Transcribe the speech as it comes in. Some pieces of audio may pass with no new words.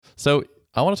So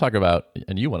I want to talk about,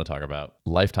 and you want to talk about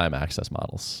lifetime access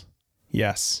models,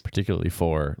 Yes. particularly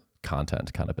for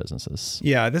content kind of businesses.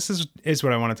 Yeah, this is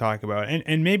what I want to talk about.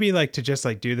 And maybe like to just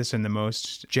like do this in the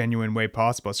most genuine way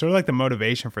possible. Sort of like the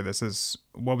motivation for this is,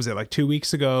 what was it, like 2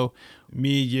 weeks ago,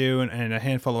 me, you, and a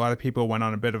handful of other people went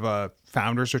on a bit of a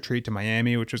founders retreat to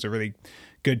Miami, which was a really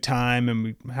good time. And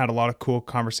we had a lot of cool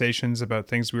conversations about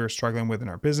things we were struggling with in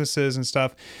our businesses and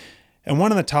stuff. And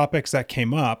one of the topics that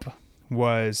came up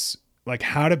was like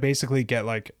how to basically get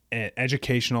like an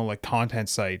educational like content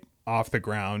site off the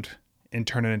ground and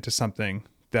turn it into something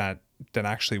that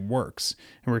actually works.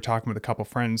 And we were talking with a couple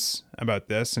friends about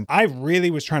this, and I really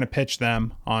was trying to pitch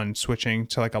them on switching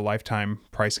to like a lifetime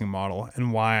pricing model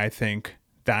and why I think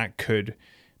that could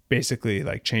basically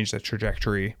like change the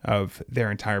trajectory of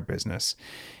their entire business.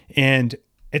 And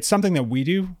it's something that we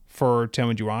do for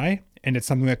Tailwind UI, and it's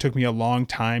something that took me a long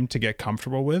time to get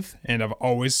comfortable with, and I've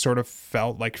always sort of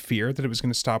felt like fear that it was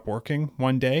going to stop working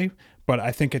one day. But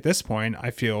I think at this point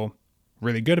I feel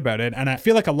really good about it. And I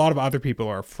feel like a lot of other people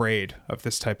are afraid of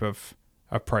this type of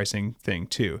pricing thing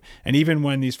too. And even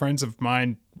when these friends of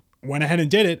mine went ahead and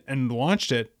did it and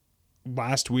launched it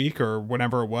last week or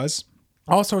whenever it was,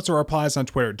 all sorts of replies on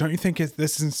Twitter. Don't you think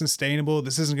this isn't sustainable?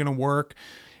 This isn't going to work.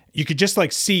 You could just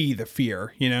like see the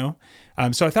fear, you know?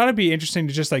 So I thought it'd be interesting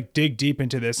to just like dig deep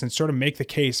into this and sort of make the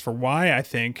case for why I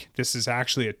think this is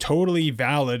actually a totally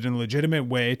valid and legitimate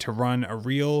way to run a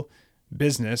real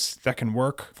business that can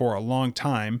work for a long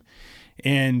time,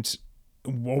 and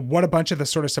what a bunch of the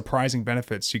sort of surprising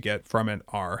benefits you get from it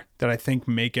are that I think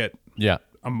make it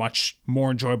a much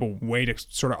more enjoyable way to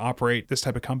sort of operate this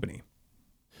type of company.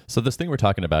 So this thing we're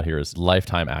talking about here is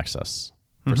lifetime access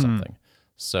for something.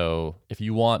 So if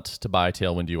you want to buy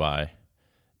Tailwind UI,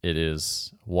 it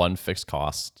is one fixed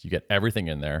cost. You get everything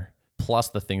in there, plus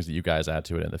the things that you guys add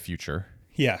to it in the future.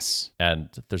 Yes. And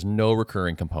there's no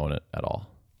recurring component at all.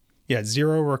 Yeah,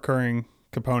 zero recurring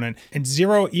component and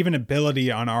zero even ability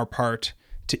on our part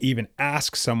to even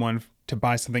ask someone to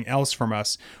buy something else from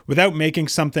us without making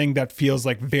something that feels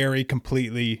like very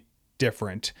completely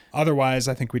different. Otherwise,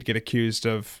 I think we'd get accused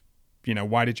of, you know,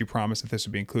 why did you promise that this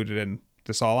would be included in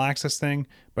this all access thing?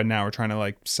 But now we're trying to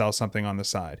like sell something on the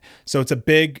side. So it's a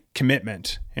big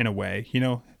commitment in a way, you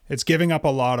know, it's giving up a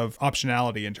lot of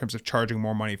optionality in terms of charging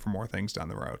more money for more things down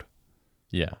the road.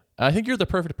 Yeah. I think you're the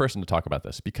perfect person to talk about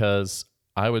this because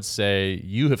I would say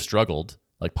you have struggled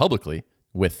like publicly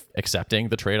with accepting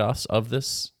the trade-offs of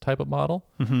this type of model.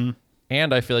 Mm-hmm.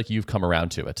 And I feel like you've come around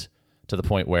to it to the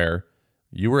point where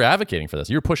you were advocating for this.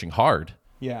 You were pushing hard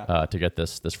to get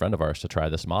this friend of ours to try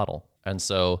this model. And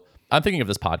so I'm thinking of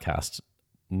this podcast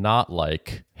not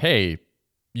like, hey,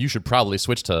 you should probably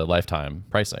switch to lifetime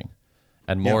pricing,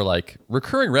 and more like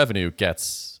recurring revenue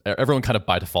gets, everyone kind of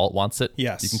by default wants it.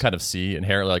 Yes. You can kind of see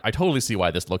inherently, like, I totally see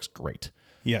why this looks great.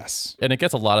 Yes. And it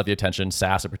gets a lot of the attention.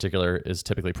 SaaS in particular is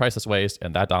typically priced this way,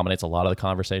 and that dominates a lot of the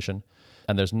conversation.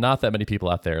 And there's not that many people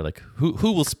out there like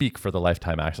who will speak for the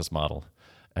lifetime access model.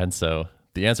 And so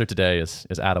the answer today is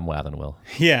Adam Wathen will.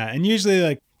 Yeah. And usually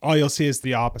like all you'll see is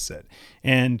the opposite.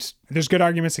 And there's good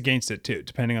arguments against it too,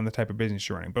 depending on the type of business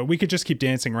you're running. But we could just keep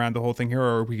dancing around the whole thing here,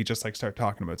 or we could just like start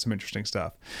talking about some interesting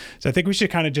stuff. So I think we should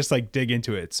kind of just like dig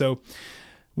into it. So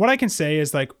what I can say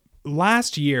is like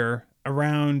last year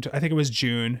around, I think it was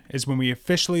June, is when we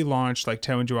officially launched like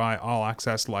Tailwind UI all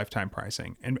access lifetime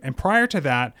pricing. And prior to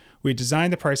that, we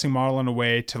designed the pricing model in a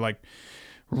way to like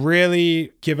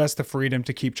really give us the freedom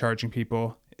to keep charging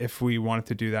people if we wanted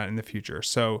to do that in the future.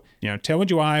 So, you know,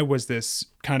 Tailwind UI was this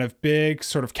kind of big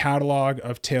sort of catalog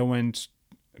of Tailwind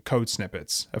code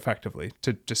snippets, effectively,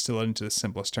 to distill it into the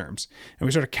simplest terms. And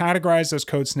we sort of categorized those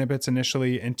code snippets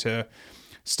initially into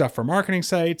stuff for marketing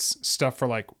sites, stuff for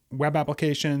like web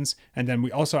applications, and then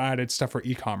we also added stuff for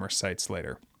e-commerce sites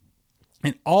later.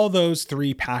 And all those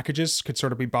three packages could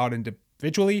sort of be bought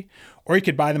individually, or you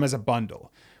could buy them as a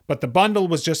bundle. But the bundle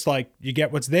was just like, you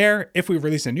get what's there. If we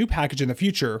release a new package in the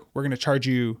future, we're going to charge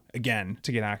you again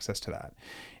to get access to that.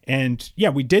 And yeah,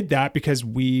 we did that because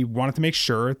we wanted to make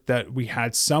sure that we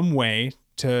had some way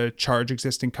to charge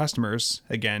existing customers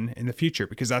again in the future,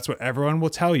 because that's what everyone will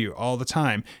tell you all the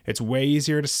time. It's way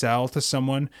easier to sell to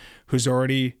someone who's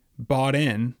already bought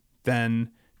in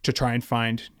than to try and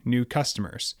find new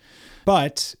customers.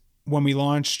 But when we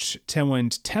launched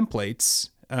Tailwind Templates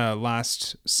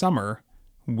last summer,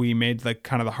 we made the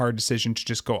kind of the hard decision to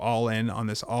just go all in on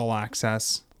this all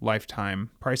access lifetime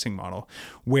pricing model,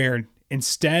 where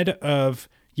instead of,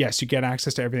 yes, you get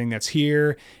access to everything that's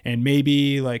here, and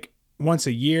maybe like once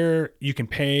a year you can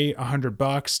pay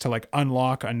 $100 to like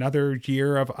unlock another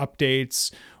year of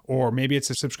updates, or maybe it's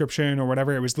a subscription or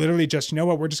whatever. It was literally just, you know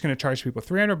what, we're just going to charge people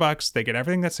 $300. They get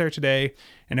everything that's there today.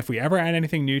 And if we ever add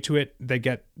anything new to it, they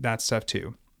get that stuff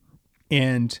too.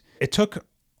 And it took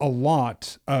a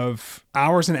lot of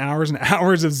hours and hours and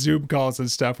hours of Zoom calls and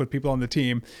stuff with people on the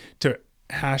team to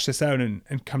hash this out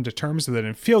and come to terms with it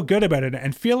and feel good about it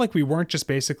and feel like we weren't just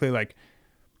basically like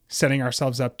setting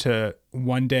ourselves up to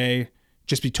one day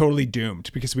just be totally doomed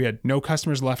because we had no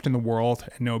customers left in the world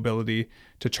and no ability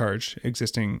to charge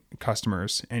existing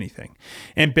customers anything.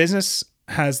 And business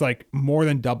has like more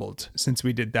than doubled since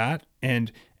we did that.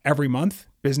 And every month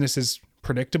business is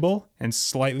predictable and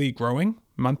slightly growing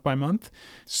month by month.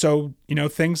 So, you know,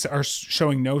 things are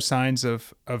showing no signs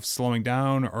of slowing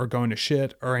down or going to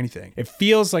shit or anything. It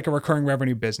feels like a recurring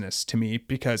revenue business to me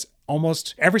because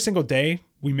almost every single day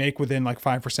we make within like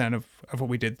 5% of what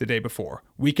we did the day before.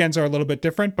 Weekends are a little bit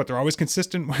different, but they're always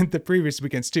consistent with the previous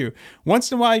weekends too.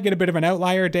 Once in a while you get a bit of an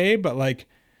outlier day, but like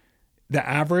the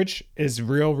average is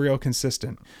real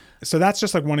consistent. So that's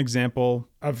just like one example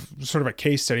of sort of a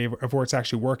case study of where it's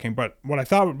actually working. But what I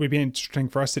thought would be interesting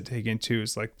for us to dig into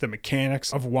is like the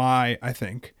mechanics of why I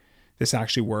think this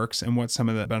actually works and what some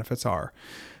of the benefits are.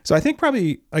 So I think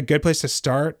probably a good place to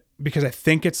start, because I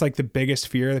think it's like the biggest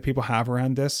fear that people have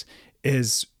around this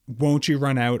is, won't you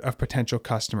run out of potential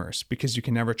customers because you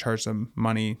can never charge them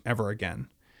money ever again?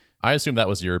 I assume that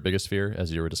was your biggest fear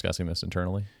as you were discussing this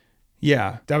internally.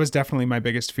 Yeah, that was definitely my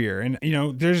biggest fear. And, you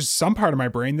know, there's some part of my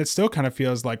brain that still kind of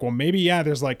feels like, well, maybe, yeah,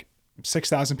 there's like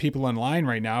 6,000 people in line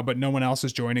right now, but no one else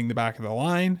is joining the back of the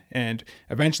line. And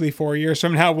eventually 4 years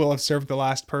from now, we'll have served the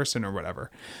last person or whatever.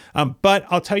 But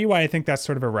I'll tell you why I think that's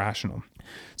sort of irrational.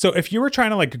 So if you were trying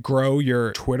to like grow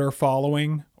your Twitter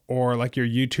following or like your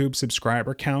YouTube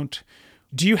subscriber count,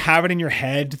 do you have it in your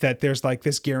head that there's like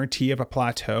this guarantee of a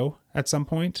plateau at some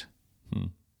point?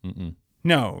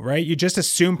 No, right? You just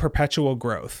assume perpetual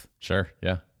growth. Sure,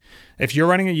 yeah. If you're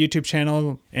running a YouTube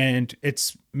channel and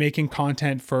it's making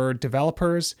content for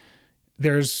developers,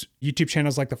 there's YouTube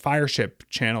channels like the Fireship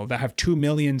channel that have 2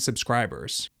 million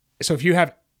subscribers. So if you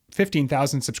have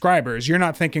 15,000 subscribers, you're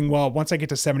not thinking, well, once I get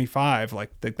to 75, like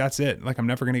that's it. Like I'm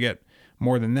never going to get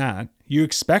more than that. You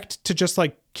expect to just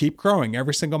like keep growing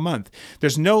every single month.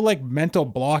 There's no like mental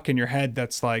block in your head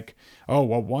that's like, oh,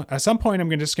 well, at some point I'm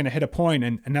just going to hit a point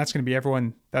and that's going to be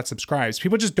everyone that subscribes.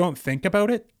 People just don't think about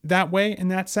it that way in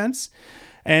that sense.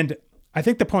 And I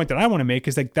think the point that I want to make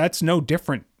is like that's no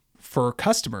different for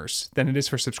customers than it is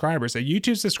for subscribers. A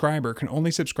YouTube subscriber can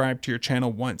only subscribe to your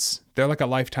channel once. They're like a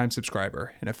lifetime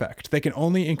subscriber in effect. They can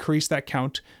only increase that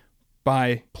count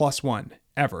by +1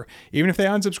 ever. Even if they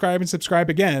unsubscribe and subscribe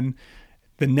again,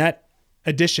 the net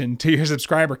addition to your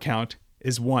subscriber count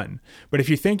is 1. But if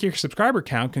you think your subscriber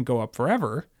count can go up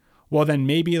forever, well, then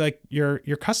maybe like your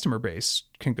customer base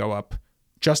can go up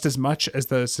just as much as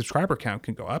the subscriber count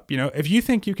can go up. You know, if you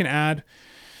think you can add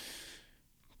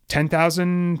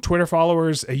 10,000 Twitter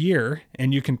followers a year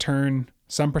and you can turn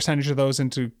some percentage of those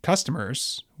into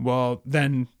customers, well,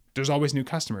 then there's always new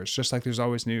customers, just like there's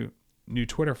always new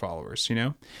Twitter followers, you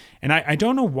know? And I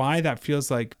don't know why that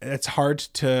feels like it's hard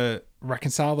to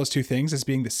reconcile those two things as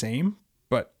being the same,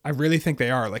 but I really think they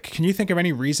are. Like, can you think of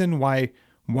any reason why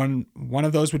one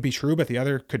of those would be true, but the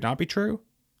other could not be true?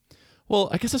 Well,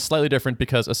 I guess it's slightly different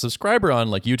because a subscriber on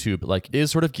like YouTube like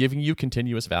is sort of giving you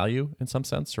continuous value in some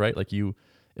sense, right? Like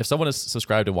if someone is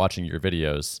subscribed and watching your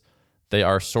videos, they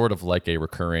are sort of like a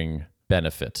recurring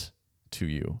benefit to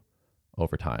you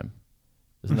over time.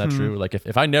 Isn't that true? Like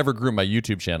if I never grew my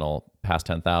YouTube channel past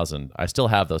 10,000, I still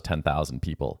have those 10,000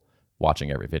 people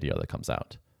watching every video that comes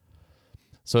out.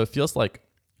 So it feels like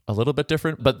a little bit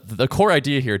different, but the core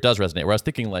idea here does resonate, where I was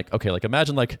thinking like, okay, like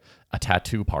imagine like a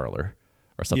tattoo parlor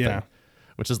or something,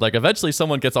 which is like eventually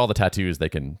someone gets all the tattoos they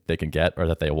can get or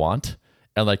that they want.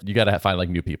 And like, you got to find like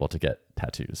new people to get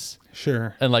tattoos.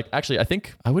 Sure. And like, actually, I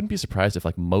think I wouldn't be surprised if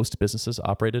like most businesses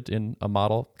operated in a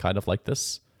model kind of like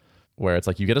this, where it's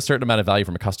like you get a certain amount of value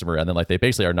from a customer and then like they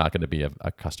basically are not going to be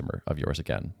a customer of yours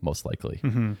again, most likely.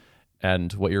 Mm-hmm.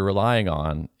 And what you're relying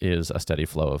on is a steady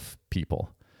flow of people.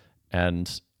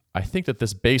 And I think that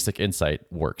this basic insight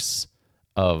works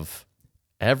of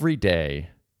every day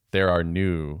there are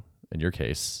new, in your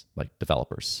case, like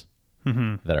developers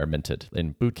that are minted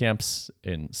in boot camps,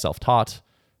 in self-taught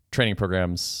training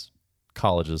programs,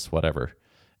 colleges, whatever.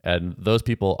 And those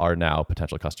people are now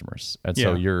potential customers. And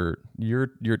so your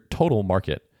total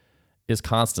market is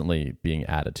constantly being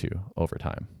added to over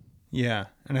time. Yeah.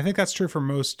 And I think that's true for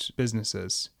most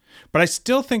businesses. But I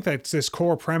still think that's this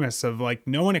core premise of like,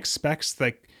 no one expects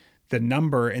like the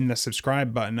number in the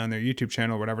subscribe button on their YouTube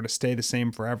channel or whatever to stay the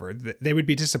same forever. They would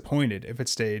be disappointed if it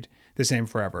stayed the same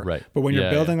forever. Right. But when you're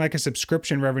building like a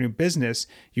subscription revenue business,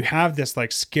 you have this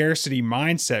like scarcity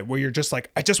mindset where you're just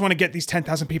like, I just want to get these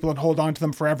 10,000 people and hold on to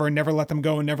them forever and never let them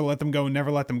go and never let them go and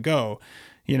never let them go,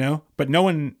 you know? But no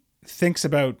one thinks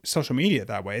about social media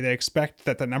that way. They expect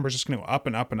that the number's just going to go up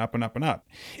and up and up and up and up.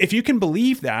 If you can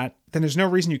believe that, then there's no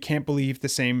reason you can't believe the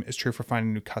same is true for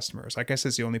finding new customers. I guess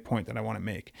is the only point that I want to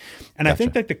make. And I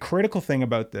think that the critical thing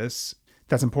about this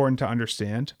that's important to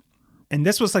understand, and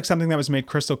this was like something that was made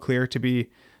crystal clear to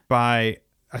be by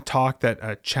a talk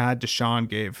that Chad Deshawn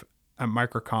gave at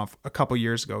MicroConf a couple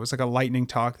years ago. It was like a lightning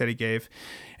talk that he gave.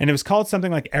 And it was called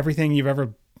something like everything you've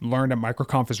ever learned at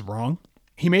MicroConf is wrong.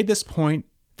 He made this point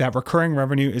that recurring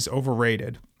revenue is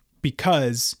overrated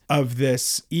because of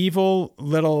this evil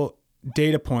little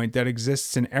data point that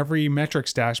exists in every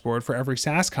metrics dashboard for every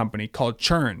SaaS company called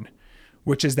churn,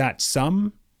 which is that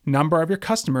some number of your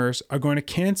customers are going to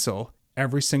cancel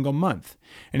every single month.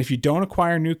 And if you don't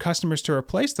acquire new customers to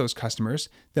replace those customers,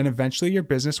 then eventually your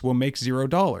business will make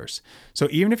 $0. So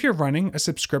even if you're running a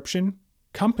subscription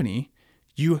company,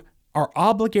 you are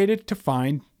obligated to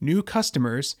find new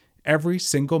customers every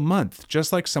single month,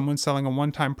 just like someone selling a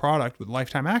one-time product with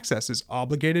lifetime access is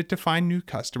obligated to find new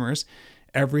customers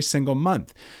every single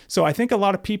month. So I think a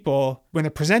lot of people, when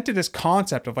they're presented this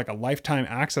concept of like a lifetime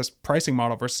access pricing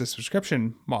model versus a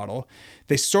subscription model,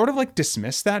 they sort of like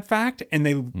dismiss that fact and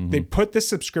they put this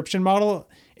subscription model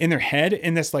in their head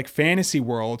in this like fantasy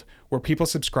world where people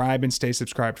subscribe and stay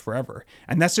subscribed forever.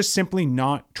 And that's just simply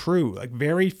not true. Like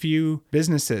very few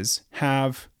businesses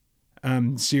have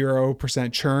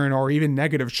 0% churn or even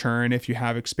negative churn if you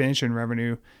have expansion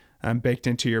revenue baked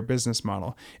into your business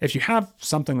model. If you have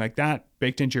something like that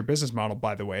baked into your business model,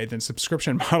 by the way, then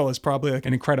subscription model is probably like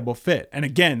an incredible fit. And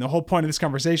again, the whole point of this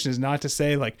conversation is not to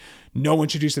say like no one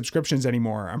should do subscriptions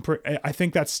anymore. I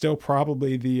think that's still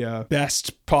probably the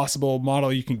best possible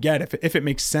model you can get if it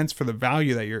makes sense for the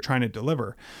value that you're trying to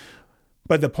deliver.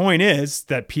 But the point is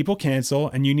that people cancel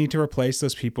and you need to replace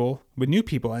those people with new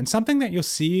people. And something that you'll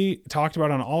see talked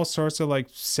about on all sorts of like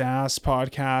SaaS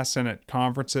podcasts and at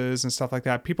conferences and stuff like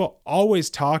that, people always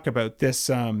talk about this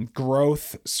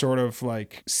growth sort of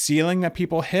like ceiling that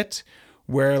people hit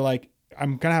where like,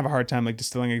 I'm going to have a hard time like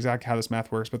distilling exactly how this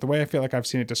math works, but the way I feel like I've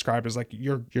seen it described is like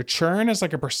your churn is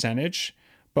like a percentage,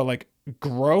 but like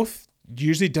growth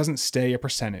usually doesn't stay a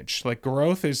percentage. Like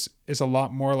growth is a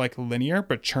lot more like linear,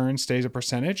 but churn stays a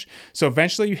percentage. So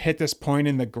eventually you hit this point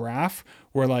in the graph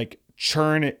where like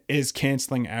churn is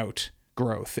canceling out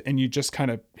growth and you just kind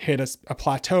of hit a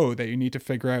plateau that you need to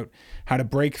figure out how to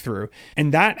break through.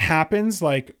 And that happens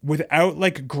like without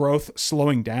like growth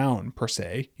slowing down per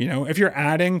se. You know, if you're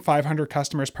adding 500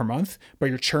 customers per month, but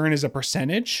your churn is a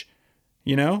percentage,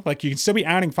 you know, like you can still be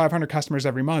adding 500 customers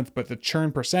every month, but the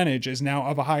churn percentage is now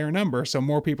of a higher number. So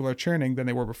more people are churning than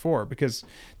they were before because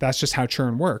that's just how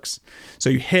churn works.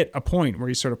 So you hit a point where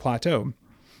you sort of plateau.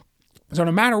 So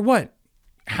no matter what,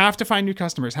 have to find new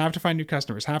customers all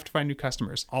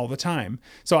the time.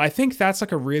 So I think that's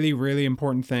like a really, really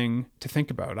important thing to think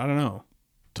about. I don't know.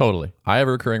 Totally. I have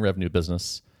a recurring revenue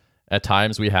business. At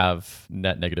times we have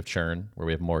net negative churn where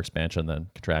we have more expansion than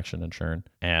contraction and churn.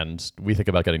 And we think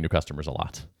about getting new customers a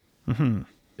lot. Mm-hmm.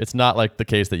 It's not like the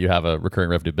case that you have a recurring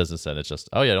revenue business and it's just,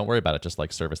 oh yeah, don't worry about it. Just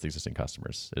like service the existing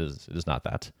customers. It is not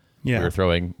that. Yeah. We're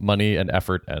throwing money and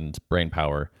effort and brain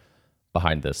power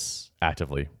behind this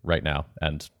actively right now.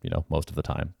 And, you know, most of the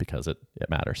time because it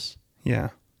matters. Yeah.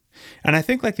 And I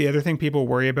think like the other thing people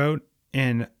worry about,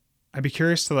 and I'd be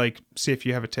curious to like see if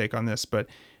you have a take on this, but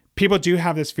people do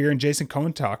have this fear, and Jason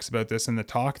Cohen talks about this in the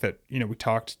talk that, you know, we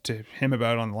talked to him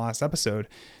about on the last episode,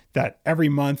 that every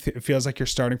month it feels like you're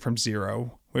starting from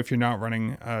zero if you're not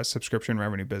running a subscription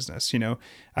revenue business. You know,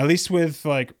 at least with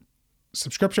like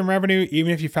subscription revenue,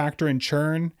 even if you factor in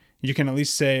churn, you can at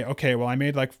least say, okay, well, I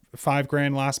made like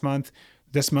 $5,000 last month.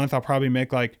 This month I'll probably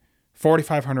make like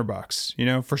 $4,500, you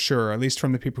know, for sure, at least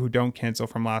from the people who don't cancel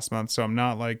from last month. So I'm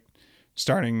not like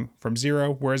starting from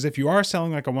zero. Whereas if you are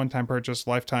selling like a one-time purchase,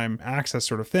 lifetime access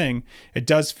sort of thing, it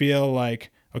does feel like,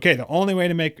 okay, the only way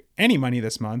to make any money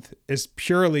this month is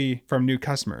purely from new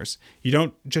customers. You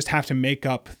don't just have to make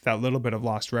up that little bit of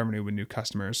lost revenue with new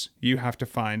customers. You have to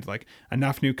find like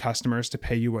enough new customers to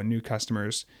pay you what new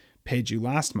customers paid you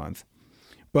last month.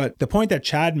 But the point that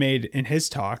Chad made in his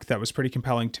talk that was pretty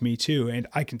compelling to me too, and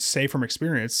I can say from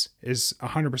experience is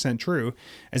 100% true,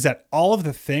 is that all of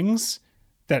the things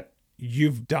that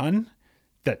you've done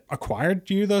that acquired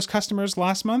you those customers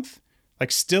last month,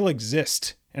 like still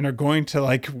exist and are going to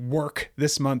like work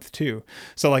this month too.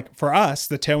 So like for us,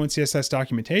 the Tailwind CSS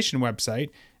documentation website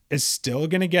is still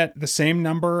going to get the same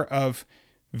number of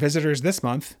visitors this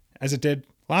month as it did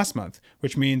last month,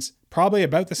 which means probably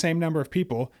about the same number of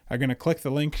people are going to click the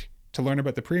link to learn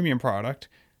about the premium product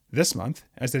this month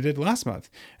as they did last month.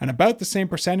 And about the same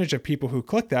percentage of people who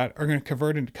click that are going to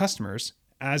convert into customers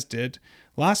as did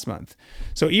last month.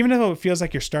 So even though it feels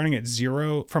like you're starting at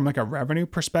zero from like a revenue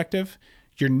perspective,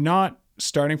 you're not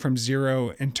starting from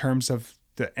zero in terms of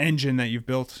the engine that you've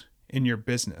built in your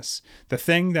business. The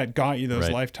thing that got you those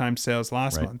lifetime sales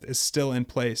last month is still in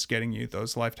place, getting you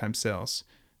those lifetime sales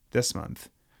this month.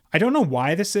 I don't know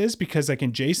why this is, because like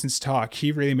in Jason's talk,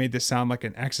 he really made this sound like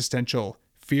an existential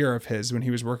fear of his when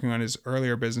he was working on his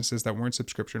earlier businesses that weren't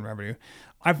subscription revenue.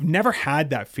 I've never had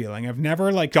that feeling. I've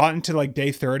never like gotten to like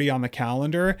day 30 on the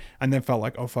calendar and then felt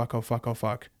like, oh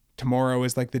fuck. Tomorrow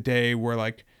is like the day where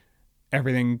like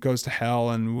everything goes to hell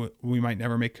and we might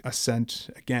never make a cent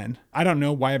again. I don't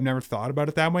know why I've never thought about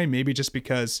it that way. Maybe just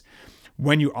because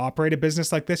when you operate a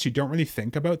business like this, you don't really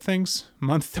think about things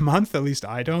month to month. At least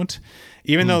I don't.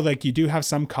 Even though like you do have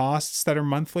some costs that are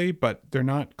monthly, but they're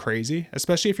not crazy,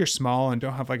 especially if you're small and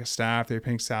don't have like a staff that you're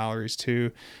paying salaries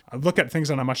to. I look at things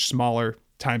on a much smaller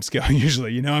time scale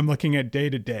usually. You know, I'm looking at day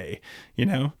to day, you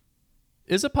know?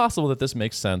 Is it possible that this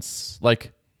makes sense?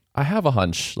 Like, I have a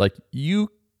hunch, like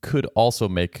you could also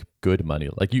make good money.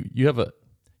 Like you have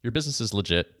your business is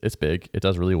legit. It's big. It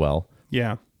does really well.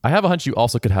 Yeah. I have a hunch you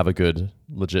also could have a good,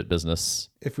 legit business.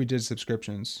 If we did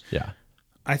subscriptions. Yeah.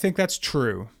 I think that's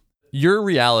true. Your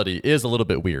reality is a little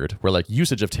bit weird, where like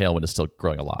usage of Tailwind is still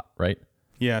growing a lot, right?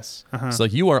 Yes. So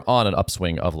like you are on an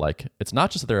upswing of like, it's not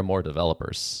just that there are more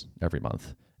developers every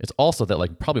month. It's also that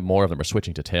like probably more of them are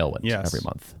switching to Tailwind every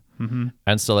month.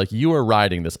 And so like you are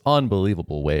riding this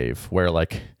unbelievable wave where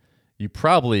like you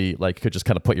probably like could just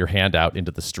kind of put your hand out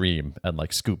into the stream and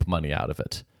like scoop money out of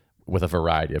it with a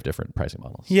variety of different pricing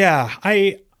models. Yeah,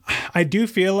 I do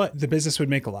feel the business would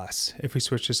make less if we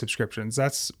switch to subscriptions.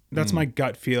 That's my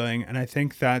gut feeling, and I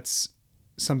think that's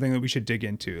something that we should dig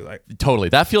into. Like totally,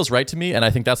 that feels right to me, and I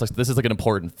think that's like this is like an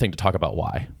important thing to talk about.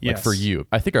 Why? Like for you,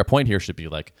 I think our point here should be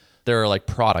like there are like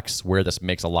products where this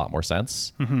makes a lot more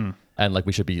sense. And like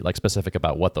we should be like specific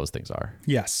about what those things are.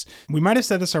 Yes. We might have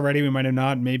said this already. We might have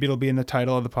not. Maybe it'll be in the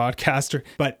title of the podcast.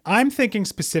 But I'm thinking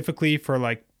specifically for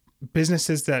like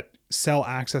businesses that sell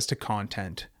access to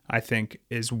content, I think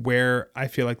is where I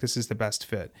feel like this is the best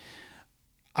fit.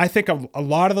 I think a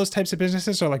lot of those types of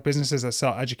businesses are like businesses that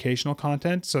sell educational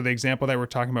content. So the example that we were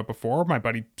talking about before, my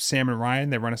buddy Sam and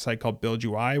Ryan, they run a site called Build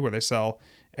UI where they sell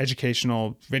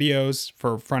educational videos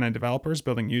for front-end developers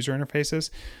building user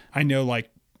interfaces. I know like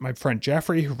my friend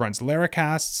Jeffrey, who runs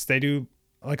Laracasts, they do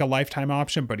like a lifetime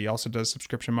option, but he also does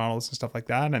subscription models and stuff like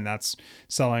that. And that's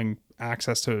selling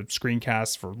access to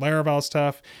screencasts for Laravel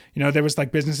stuff. You know, there was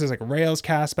like businesses like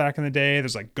Railscast back in the day.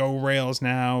 There's like Go Rails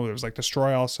now. There's like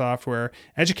Destroy All Software.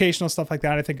 Educational stuff like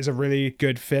that, I think, is a really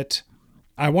good fit.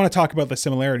 I want to talk about the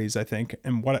similarities, I think,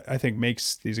 and what I think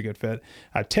makes these a good fit.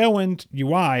 Tailwind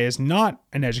UI is not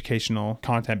an educational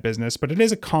content business, but it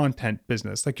is a content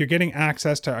business. Like you're getting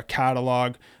access to a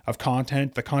catalog of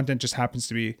content. The content just happens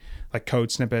to be like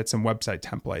code snippets and website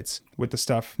templates with the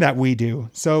stuff that we do.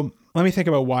 So let me think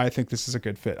about why I think this is a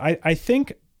good fit. I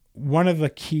think one of the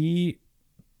key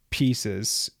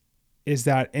pieces is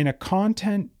that in a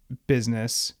content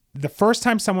business, the first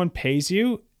time someone pays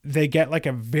you, they get like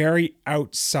a very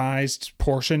outsized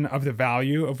portion of the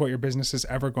value of what your business is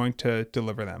ever going to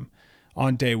deliver them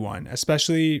on day one,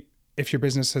 especially if your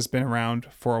business has been around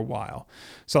for a while.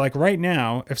 So like right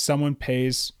now, if someone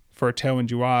pays for a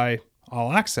Tailwind UI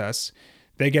all access,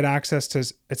 they get access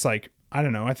to, it's like, I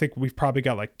don't know, I think we've probably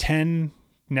got like 10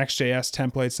 Next.js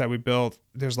templates that we built.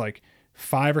 There's like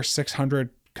 500 or 600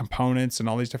 components and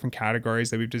all these different categories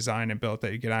that we've designed and built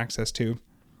that you get access to.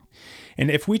 And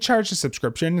if we charge a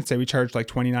subscription and say we charge like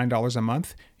 $29 a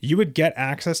month, you would get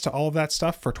access to all of that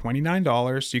stuff for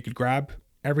 $29. You could grab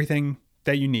everything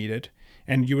that you needed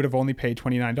and you would have only paid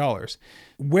 $29.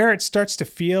 Where it starts to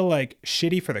feel like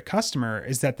shitty for the customer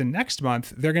is that the next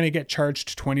month they're going to get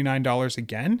charged $29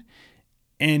 again.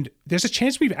 And there's a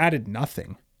chance we've added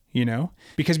nothing, you know,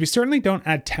 because we certainly don't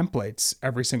add templates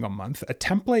every single month. A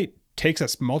template takes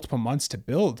us multiple months to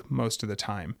build most of the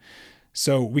time.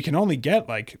 So we can only get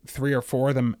like 3 or 4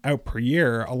 of them out per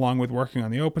year, along with working on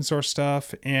the open source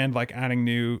stuff and like adding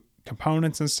new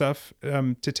components and stuff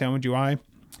to Tailwind UI.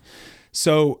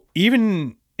 So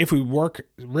even if we work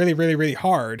really, really, really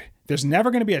hard, there's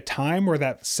never going to be a time where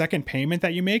that second payment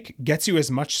that you make gets you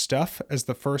as much stuff as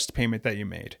the first payment that you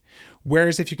made.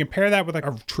 Whereas if you compare that with like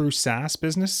a true SaaS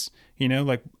business, you know,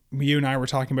 like you and I were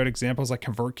talking about examples like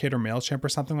ConvertKit or MailChimp or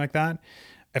something like that.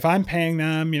 if I'm paying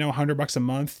them, $100 a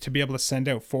month to be able to send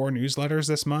out 4 newsletters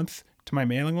this month to my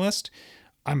mailing list,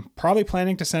 I'm probably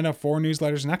planning to send out 4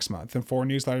 newsletters next month and 4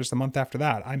 newsletters the month after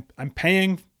that. I'm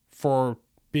paying for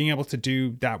being able to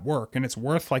do that work, and it's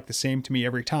worth like the same to me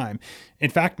every time. In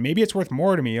fact, maybe it's worth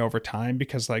more to me over time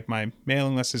because like my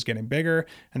mailing list is getting bigger,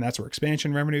 and that's where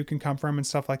expansion revenue can come from and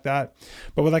stuff like that.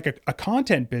 But with like a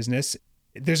content business,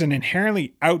 there's an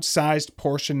inherently outsized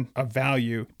portion of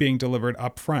value being delivered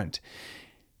up front.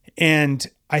 And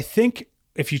I think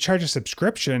if you charge a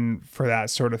subscription for that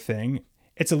sort of thing,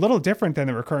 it's a little different than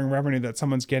the recurring revenue that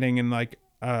someone's getting in like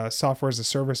a software as a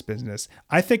service business.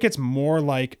 I think it's more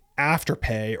like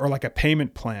Afterpay or like a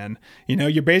payment plan.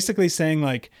 You're basically saying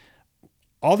like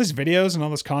all these videos and all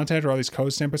this content or all these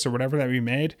code snippets or whatever that we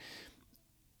made,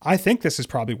 I think this is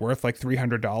probably worth like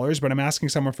 $300, but I'm asking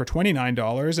someone for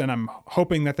 $29 and I'm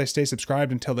hoping that they stay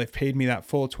subscribed until they've paid me that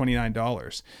full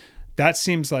 $29. That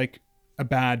seems like a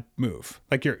bad move.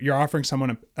 Like you're offering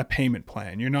someone a payment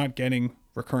plan. You're not getting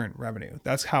recurrent revenue.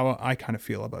 That's how I kind of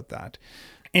feel about that.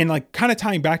 And like kind of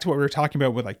tying back to what we were talking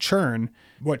about with like churn,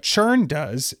 what churn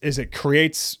does is it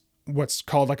creates what's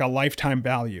called like a lifetime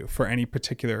value for any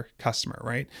particular customer,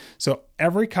 right? So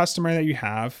every customer that you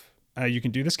have, you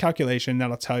can do this calculation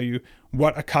that'll tell you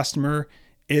what a customer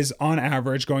is on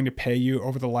average going to pay you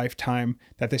over the lifetime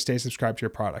that they stay subscribed to your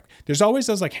product. There's always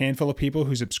those like handful of people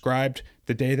who subscribed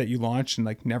the day that you launched and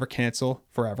like never cancel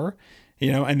forever,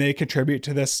 and they contribute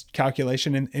to this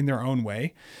calculation in their own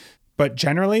way. But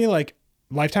generally, like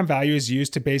lifetime value is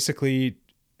used to basically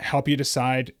help you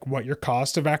decide what your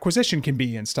cost of acquisition can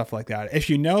be and stuff like that. If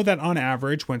you know that on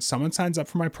average, when someone signs up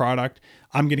for my product,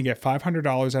 I'm going to get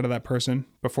 $500 out of that person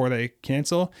before they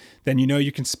cancel, then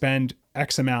you can spend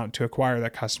X amount to acquire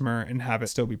that customer and have it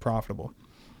still be profitable.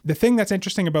 The thing that's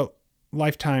interesting about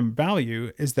lifetime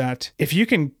value is that if you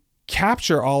can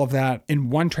capture all of that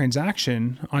in one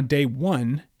transaction on day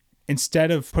one, instead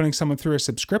of putting someone through a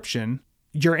subscription,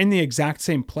 you're in the exact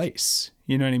same place.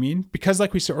 You know what I mean? Because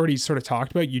like we already sort of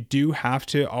talked about, you do have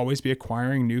to always be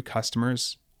acquiring new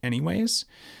customers anyways,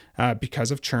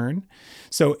 because of churn.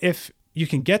 So if you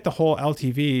can get the whole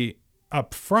LTV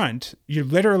up front, you're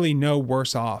literally no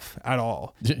worse off at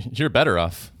all. You're better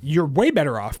off. You're way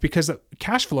better off because of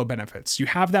cash flow benefits. You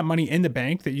have that money in the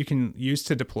bank that you can use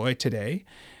to deploy today.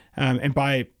 And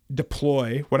by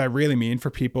deploy, what I really mean for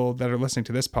people that are listening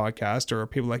to this podcast or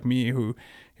people like me who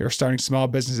are starting small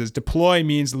businesses, deploy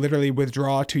means literally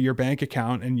withdraw to your bank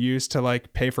account and use to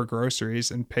like pay for groceries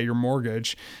and pay your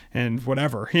mortgage and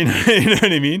whatever, you know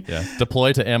what I mean? Yeah.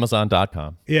 Deploy to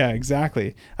Amazon.com. Yeah,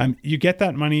 exactly. You get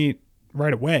that money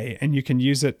right away and you can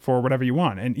use it for whatever you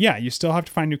want. And yeah, you still have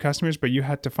to find new customers, but you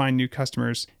had to find new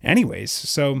customers anyways.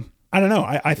 So I don't know.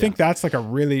 I think that's like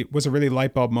was a really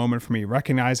light bulb moment for me,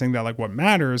 recognizing that like what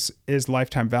matters is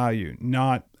lifetime value,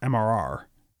 not MRR.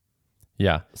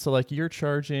 Yeah. So like you're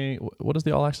charging, what is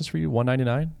the all access for you?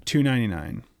 $199?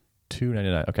 $299.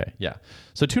 $299. Okay. Yeah.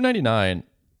 So $299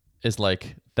 is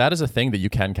like, that is a thing that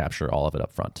you can capture all of it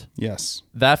up front. Yes.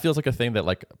 That feels like a thing that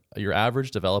like your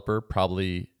average developer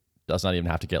probably does not even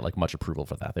have to get like much approval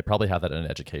for that. They probably have that in an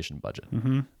education budget,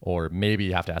 or maybe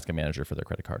you have to ask a manager for their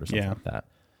credit card or something like that.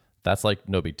 That's like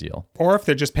no big deal. Or if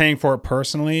they're just paying for it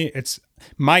personally,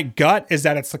 my gut is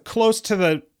that it's close to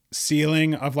the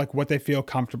ceiling of like what they feel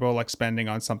comfortable like spending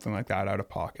on something like that out of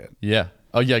pocket. Yeah.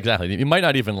 Oh yeah, exactly. You might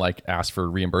not even like ask for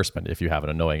reimbursement if you have an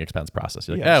annoying expense process.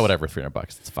 You're like, whatever,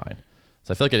 $300, it's fine.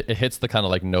 So I feel like it hits the kind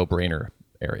of like no-brainer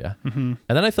area. And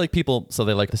then I feel like people, so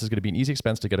they like, this is going to be an easy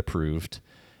expense to get approved.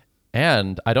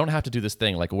 And I don't have to do this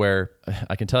thing like where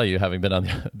I can tell you, having been on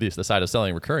the side of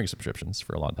selling recurring subscriptions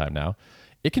for a long time now,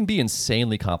 it can be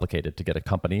insanely complicated to get a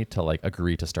company to like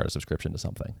agree to start a subscription to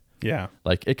something. Yeah.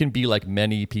 Like it can be like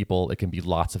many people, it can be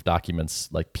lots of documents,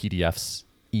 like PDFs,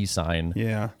 e-sign.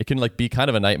 Yeah. It can like be kind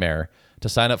of a nightmare to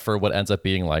sign up for what ends up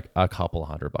being like a couple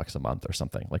 $100 a month or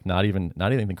something. Like not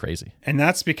anything crazy. And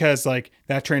that's because like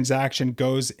that transaction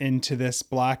goes into this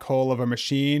black hole of a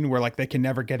machine where like they can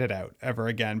never get it out ever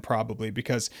again, probably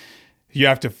because you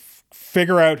have to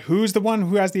figure out who's the one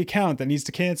who has the account that needs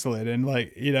to cancel it. And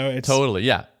like, it's totally.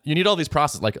 Yeah. You need all these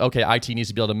processes. Like, okay, IT needs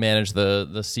to be able to manage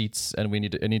the seats, and we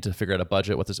need to figure out a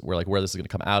budget, where this is going to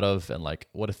come out of. And like,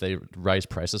 what if they raise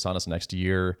prices on us next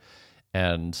year?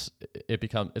 And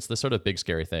it's this sort of big,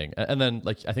 scary thing. And then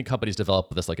like, I think companies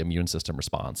develop this like immune system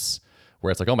response where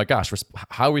it's like, oh my gosh,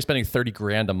 how are we spending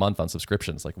 $30,000 a month on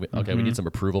subscriptions? Like, we need some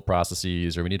approval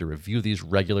processes, or we need to review these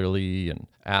regularly and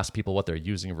ask people what they're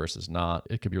using versus not.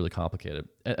 It could be really complicated.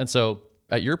 And so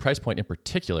at your price point in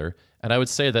particular, and I would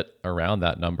say that around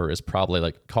that number is probably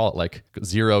like, call it like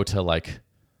 0 to like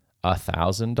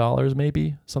 $1,000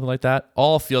 maybe, something like that.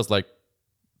 All feels like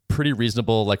pretty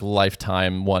reasonable, like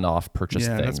lifetime one-off purchase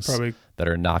things that's probably, that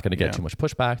are not going to get too much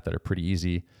pushback, that are pretty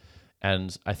easy.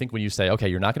 And I think when you say, okay,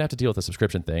 you're not going to have to deal with the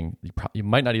subscription thing, you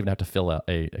might not even have to fill out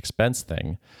a expense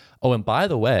thing. Oh, and by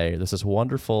the way, there's this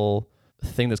wonderful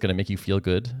thing that's going to make you feel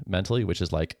good mentally, which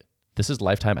is like, this is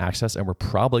lifetime access, and we're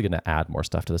probably going to add more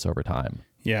stuff to this over time.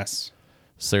 Yes.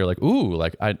 So you're like, ooh,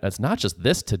 like it's not just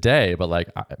this today, but like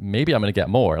maybe I'm going to get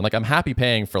more. And like, I'm happy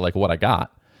paying for like what I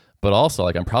got, but also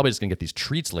like, I'm probably just going to get these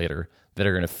treats later that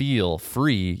are going to feel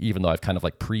free, even though I've kind of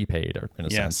like prepaid or in a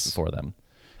sense for them.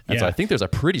 And so I think there's a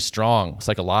pretty strong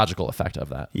psychological effect of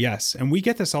that. Yes. And we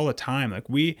get this all the time. Like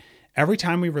every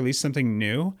time we release something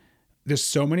new, there's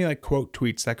so many like quote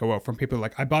tweets that go out from people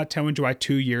like, I bought Tailwind UI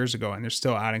 2 years ago and they're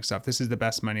still adding stuff. This is the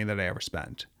best money that I ever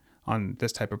spent on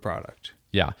this type of product.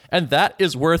 Yeah. And that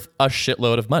is worth a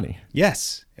shitload of money.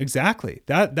 Yes, exactly.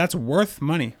 That's worth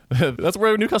money. That's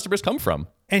where new customers come from.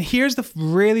 And here's the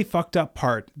really fucked up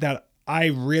part that I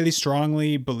really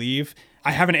strongly believe.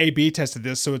 I haven't A/B tested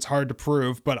this, so it's hard to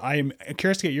prove, but I'm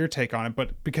curious to get your take on it.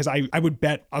 But because I would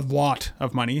bet a lot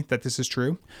of money that this is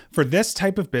true. For this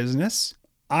type of business,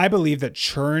 I believe that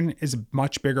churn is a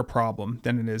much bigger problem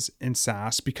than it is in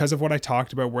SaaS because of what I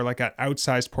talked about, where like an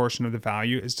outsized portion of the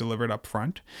value is delivered up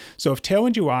front. So if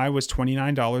Tailwind UI was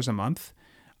 $29 a month,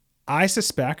 I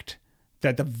suspect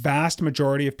that the vast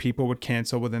majority of people would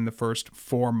cancel within the first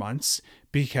 4 months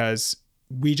because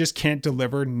we just can't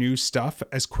deliver new stuff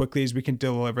as quickly as we can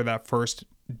deliver that first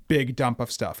big dump of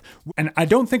stuff. And I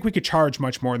don't think we could charge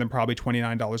much more than probably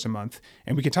 $29 a month.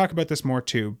 And we can talk about this more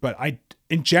too. But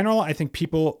in general, I think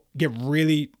people get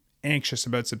really anxious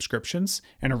about subscriptions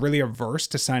and are really averse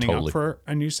to signing up for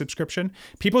a new subscription.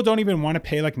 People don't even want to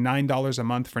pay like $9 a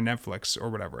month for Netflix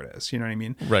or whatever it is. You know what I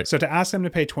mean? Right. So to ask them to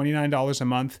pay $29 a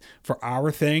month for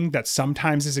our thing that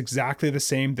sometimes is exactly the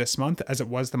same this month as it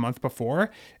was the month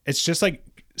before, it's just like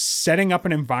setting up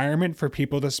an environment for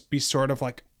people to be sort of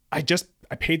like, I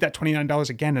paid that $29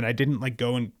 again and I didn't like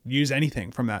go and use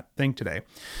anything from that thing today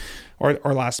or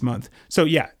last month. So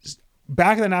yeah,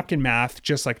 back of the napkin math,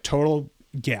 just like total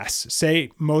guess. Say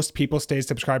most people stay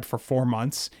subscribed for 4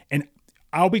 months. And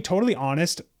I'll be totally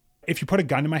honest, if you put a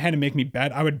gun in my head and make me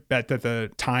bet, I would bet that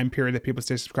the time period that people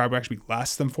stay subscribed will actually be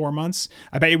less than 4 months.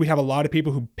 I bet you we have a lot of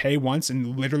people who pay once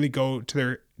and literally go to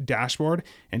their dashboard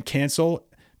and cancel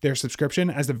their subscription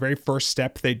as the very first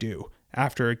step they do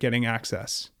after getting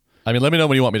access. I mean, let me know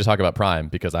when you want me to talk about Prime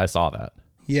because I saw that.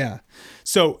 Yeah.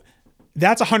 So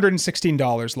that's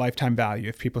 $116 lifetime value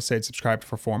if people stayed subscribed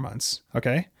for 4 months.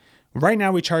 Okay. Right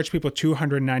now we charge people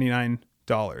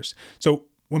 $299. So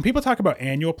when people talk about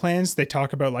annual plans, they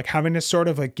talk about like having to sort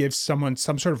of like give someone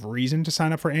some sort of reason to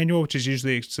sign up for annual, which is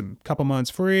usually some couple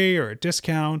months free or a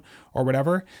discount or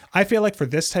whatever. I feel like for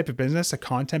this type of business, a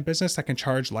content business that can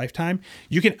charge lifetime,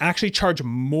 you can actually charge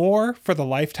more for the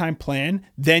lifetime plan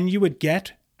than you would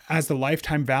get as the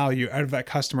lifetime value out of that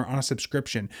customer on a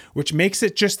subscription, which makes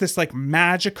it just this like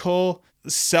magical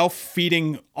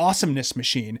self-feeding awesomeness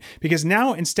machine. Because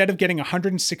now instead of getting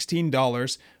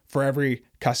 $116 for every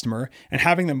customer and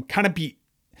having them kind of be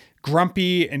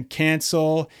grumpy and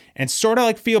cancel and sort of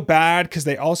like feel bad because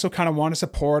they also kind of want to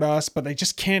support us, but they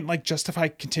just can't like justify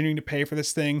continuing to pay for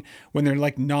this thing when they're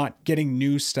like not getting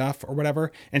new stuff or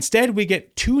whatever. Instead, we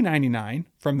get $299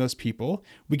 from those people.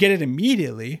 We get it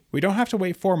immediately. We don't have to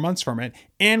wait 4 months from it.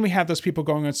 And we have those people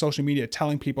going on social media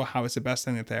telling people how it's the best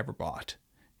thing that they ever bought,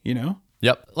 you know?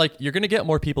 Yep. Like you're going to get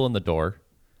more people in the door.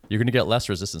 You're going to get less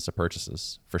resistance to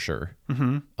purchases for sure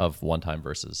of one-time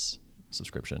versus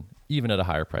subscription, even at a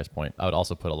higher price point. I would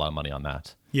also put a lot of money on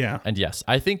that. Yeah. And yes,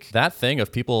 I think that thing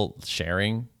of people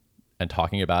sharing and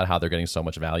talking about how they're getting so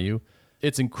much value,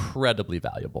 it's incredibly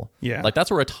valuable. Yeah. Like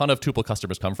that's where a ton of Tuple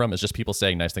customers come from, is just people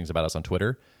saying nice things about us on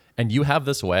Twitter. And you have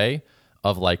this way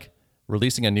of like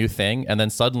releasing a new thing and then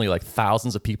suddenly like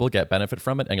thousands of people get benefit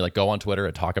from it, and you like go on Twitter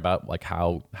and talk about like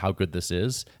how good this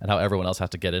is and how everyone else has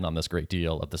to get in on this great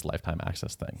deal of this lifetime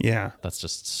access thing. Yeah. That's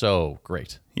just so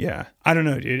great. Yeah. I don't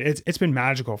know, dude. It's been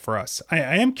magical for us. I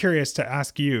am curious to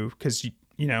ask you, because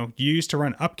you know, you used to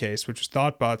run Upcase, which was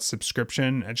Thoughtbot's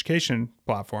subscription education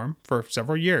platform for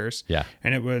several years. Yeah.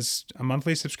 And it was a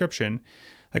monthly subscription.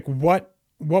 Like what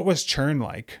was churn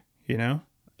like, you know?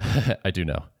 I do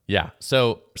know. Yeah.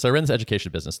 So I ran this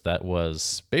education business that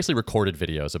was basically recorded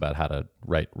videos about how to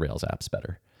write Rails apps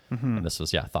better. And this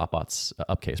was, Thoughtbot's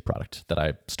Upcase product that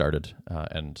I started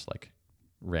and like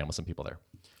ran with some people there.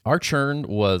 Our churn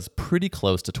was pretty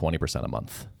close to 20% a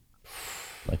month.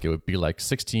 Like it would be like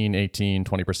 16, 18,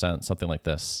 20%, something like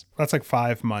this. That's like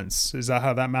 5 months. Is that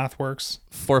how that math works?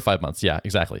 4 or 5 months. Yeah,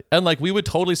 exactly. And like we would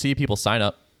totally see people sign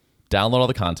up download all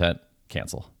the content,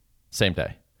 cancel, same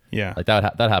day. Yeah. Like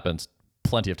that happens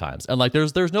plenty of times. And like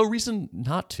there's no reason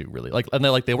not to really. Like, and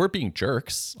they weren't being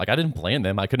jerks. Like I didn't blame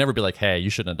them. I could never be like, hey, you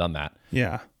shouldn't have done that.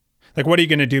 Yeah. Like what are you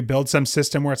going to do? Build some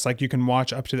system where it's like you can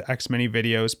watch up to X many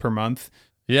videos per month?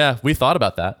 Yeah, we thought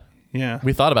about that. Yeah.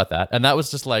 We thought about that. And that was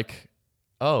just like,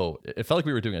 oh, it felt like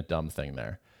we were doing a dumb thing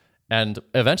there. And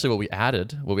eventually what we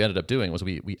ended up doing was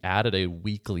we added a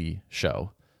weekly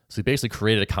show. So we basically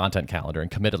created a content calendar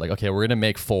and committed like, okay, we're going to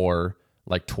make 4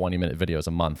 like 20-minute videos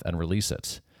a month and release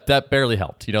it. That barely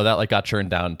helped. You know, that like got churned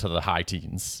down to the high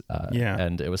teens.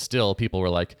 And it was still, people were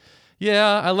like,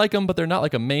 yeah, I like them, but they're not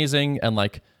like amazing. And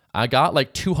like, I got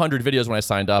like 200 videos when I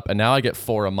signed up, and now I get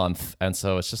 4 a month. And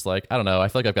so it's just like, I don't know. I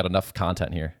feel like I've got enough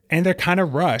content here. And they're kind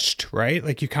of rushed, right?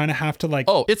 Like you kind of have to like...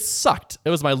 Oh, it sucked. It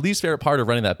was my least favorite part of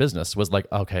running that business was like,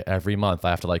 okay, every month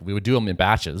I have to like, we would do them in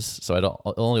batches. So it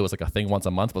only was like a thing once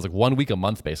a month. It was like 1 week a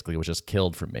month basically, which just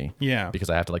killed for me. Yeah. Because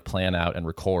I have to like plan out and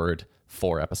record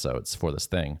 4 episodes for this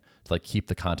thing to like keep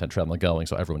the content treadmill going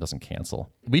so everyone doesn't cancel.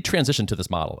 We transitioned to this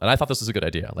model, and I thought this was a good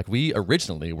idea. Like we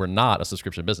originally were not a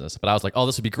subscription business, but I was like, oh,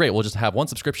 this would be great. We'll just have one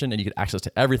subscription and you get access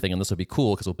to everything, and this would be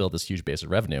cool because we'll build this huge base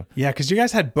of revenue. Yeah, because you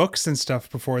guys had books and stuff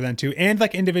before then too, and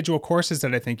like individual courses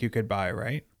that I think you could buy,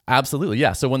 right? Absolutely,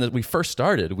 yeah. So when we first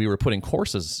started, we were putting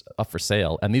courses up for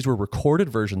sale, and these were recorded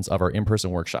versions of our in-person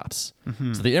workshops.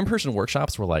 Mm-hmm. So the in-person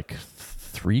workshops were like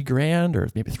 $3,000 or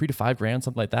maybe $3,000 to $5,000,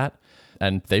 something like that.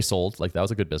 And they sold, like that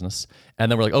was a good business.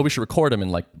 And then we're like, oh, we should record them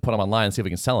and like put them online and see if we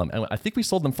can sell them. And I think we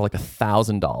sold them for like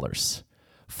 $1,000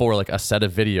 for like a set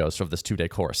of videos for this 2-day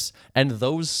course. And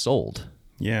those sold.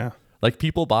 Yeah. Like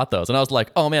people bought those. And I was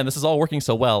like, oh man, this is all working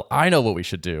so well. I know what we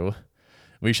should do.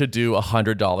 We should do a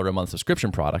 $100 a month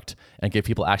subscription product and give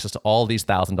people access to all these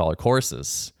 $1,000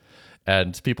 courses.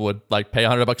 And people would like pay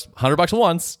 $100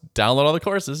 once, download all the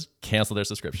courses, cancel their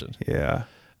subscription. Yeah.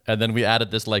 And then we added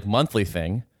this like monthly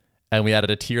thing. And we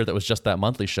added a tier that was just that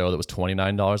monthly show that was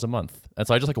 $29 a month. And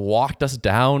so I just like walked us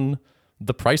down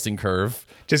the pricing curve.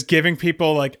 Just giving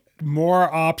people like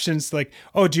more options like,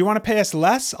 oh, do you want to pay us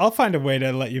less? I'll find a way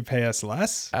to let you pay us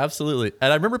less. Absolutely.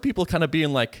 And I remember people kind of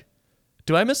being like,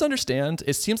 do I misunderstand?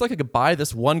 It seems like I could buy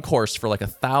this one course for like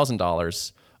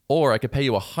 $1,000, or I could pay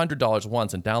you $100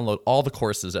 once and download all the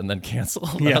courses and then cancel.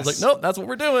 And I was like, nope, that's what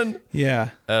we're doing.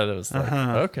 Yeah. And it was like,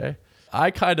 okay. I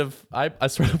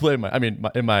sort of blame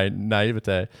in my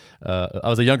naivete, I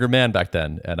was a younger man back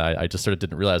then, and I just sort of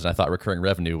didn't realize, and I thought recurring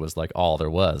revenue was like all there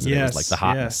was. And it was like the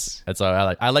hotness. Yes. And so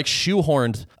I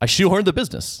shoehorned the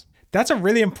business. That's a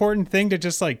really important thing to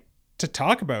just like to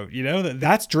talk about, you know,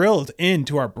 that's drilled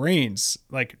into our brains,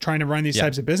 like trying to run these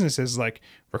types of businesses. Like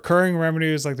recurring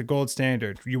revenue is like the gold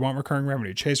standard. You want recurring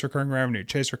revenue, chase recurring revenue,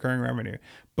 chase recurring revenue.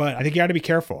 But I think you got to be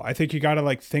careful. I think you got to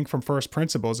like think from first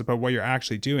principles about what you're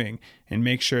actually doing and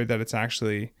make sure that it's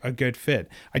actually a good fit.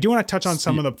 I do want to touch on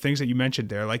some of the things that you mentioned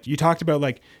there. Like you talked about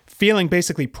like feeling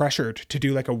basically pressured to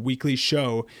do like a weekly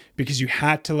show because you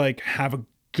had to like have a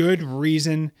good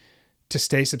reason to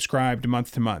stay subscribed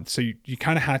month to month. So you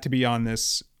kind of had to be on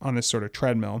this sort of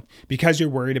treadmill because you're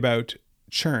worried about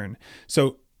churn.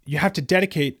 So you have to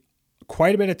dedicate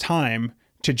quite a bit of time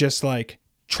to just like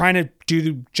trying to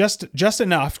do just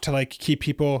enough to like keep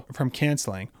people from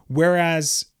canceling.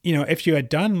 Whereas, you know, if you had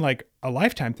done like a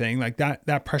lifetime thing, like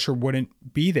that pressure wouldn't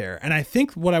be there. And I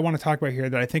think what I want to talk about here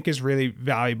that I think is really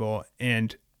valuable,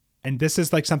 and this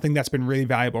is like something that's been really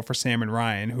valuable for Sam and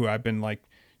Ryan, who I've been like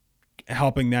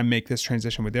helping them make this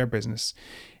transition with their business,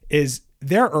 is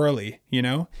they're early, you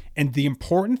know, and the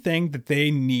important thing that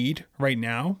they need right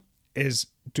now is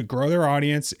to grow their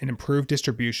audience and improve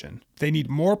distribution. They need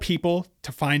more people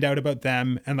to find out about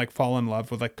them and like fall in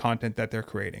love with like content that they're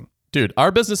creating. Dude,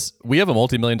 our business, we have a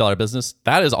multi-million-dollar business.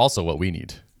 That is also what we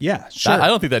need. Yeah, sure. I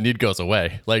don't think that need goes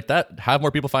away. Like that, have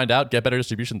more people find out, get better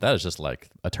distribution. That is just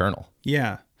like eternal.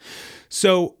 Yeah.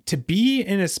 So to be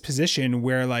in this position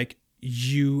where like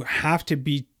you have to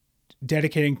be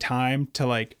dedicating time to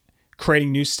like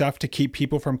creating new stuff to keep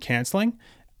people from canceling,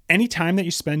 any time that you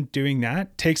spend doing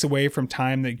that takes away from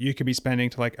time that you could be spending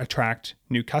to like attract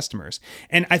new customers.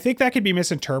 And I think that could be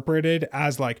misinterpreted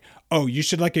as like, oh, you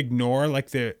should like ignore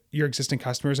like your existing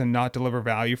customers and not deliver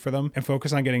value for them and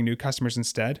focus on getting new customers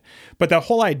instead. But the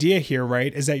whole idea here,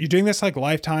 right, is that you're doing this like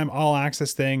lifetime all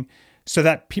access thing so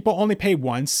that people only pay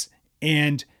once,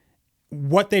 and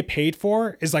what they paid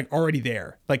for is like already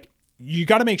there. Like you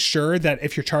got to make sure that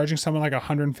if you're charging someone like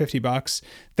 $150,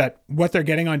 that what they're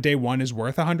getting on day one is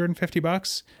worth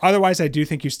 $150. Otherwise, I do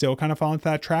think you still kind of fall into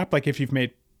that trap. Like if you've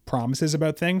made promises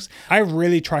about things, I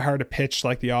really try hard to pitch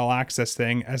like the all access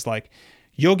thing as like,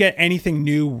 you'll get anything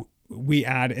new we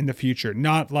add in the future.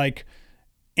 Not like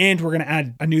and we're going to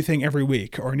add a new thing every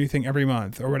week or a new thing every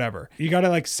month or whatever. You got to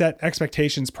like set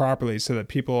expectations properly so that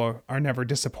people are never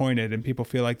disappointed and people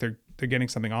feel like they're getting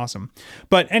something awesome.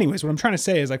 But anyways, what I'm trying to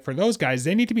say is like for those guys,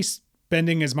 they need to be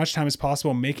spending as much time as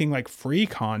possible making like free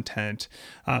content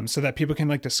so that people can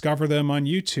like discover them on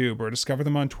YouTube or discover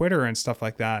them on Twitter and stuff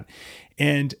like that.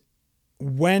 And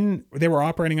when they were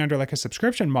operating under like a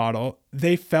subscription model,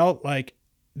 they felt like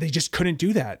they just couldn't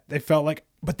do that. They felt like,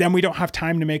 but then we don't have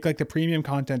time to make like the premium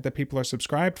content that people are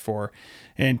subscribed for.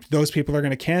 And those people are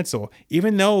going to cancel,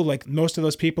 even though like most of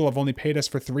those people have only paid us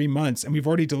for 3 months and we've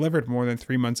already delivered more than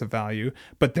 3 months of value,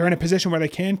 but they're in a position where they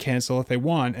can cancel if they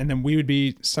want. And then we would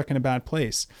be stuck in a bad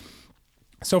place.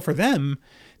 So for them,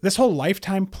 this whole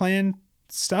lifetime plan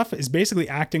stuff is basically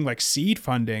acting like seed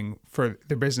funding for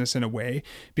their business in a way,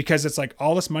 because it's like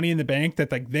all this money in the bank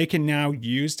that like they can now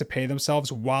use to pay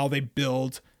themselves while they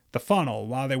build the funnel,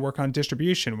 while they work on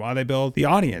distribution, while they build the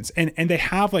audience. And they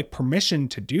have like permission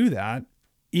to do that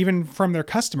even from their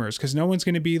customers, because no one's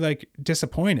going to be like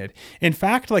disappointed. In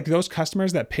fact, like those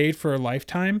customers that paid for a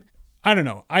lifetime, I don't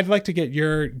know, I'd like to get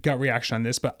your gut reaction on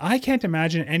this, but I can't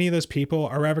imagine any of those people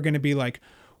are ever going to be like,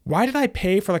 why did I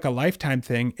pay for like a lifetime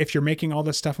thing if you're making all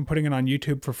this stuff and putting it on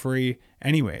YouTube for free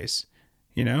anyways?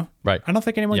 You know? Right. I don't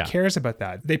think anyone cares about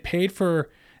that. They paid for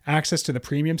access to the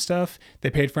premium stuff.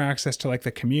 They paid for access to like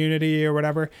the community or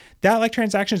whatever. That like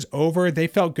transaction's over. They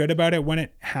felt good about it when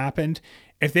it happened.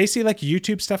 If they see like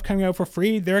YouTube stuff coming out for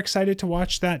free, they're excited to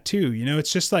watch that too. You know,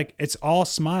 it's just like, it's all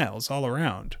smiles all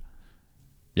around.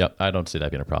 Yep. I don't see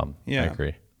that being a problem. Yeah. I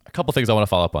agree. A couple things I want to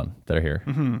follow up on that are here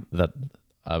that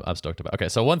I'm stoked about. Okay.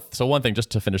 So one thing, just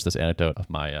to finish this anecdote of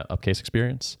my Upcase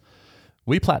experience,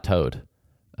 we plateaued.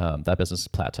 That business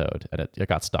plateaued and it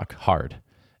got stuck hard.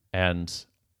 And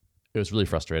it was really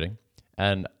frustrating.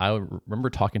 And I remember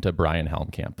talking to Brian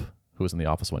Helmkamp, who was in the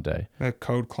office one day. The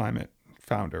Code Climate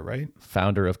founder, right?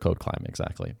 Founder of Code Climate,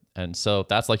 exactly. And so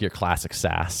that's like your classic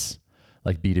SaaS,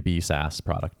 like B2B SaaS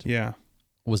product. Yeah.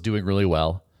 Was doing really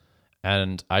well.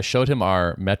 And I showed him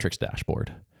our metrics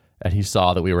dashboard and he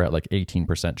saw that we were at like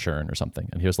 18% churn or something.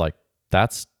 And he was like,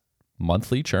 that's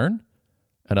monthly churn?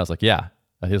 And I was like, yeah.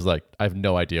 And he was like, I have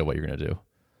no idea what you're going to do.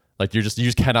 Like you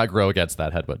just cannot grow against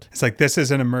that headwind. It's like, this is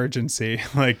an emergency.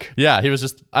 Like, yeah, he was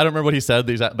just, I don't remember what he said,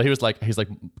 but he was like, he's like,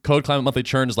 Code Climate monthly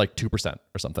churn is like 2%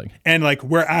 or something. And like,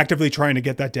 we're actively trying to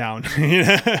get that down.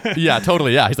 Yeah,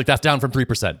 totally. Yeah. He's like, that's down from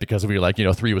 3% because we were like,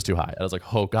 3 was too high. And I was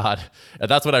like, oh God. And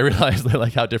that's when I realized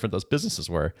like how different those businesses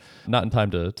were. Not in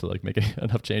time to like make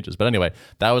enough changes. But anyway,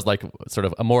 that was like sort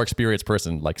of a more experienced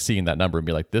person, like seeing that number and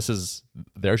be like, there's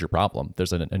your problem.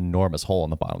 There's an enormous hole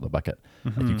in the bottom of the bucket.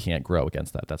 Like you can't grow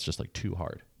against that. That's just like too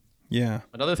hard. Yeah.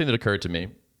 Another thing that occurred to me,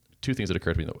 two things that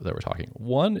occurred to me that we're talking.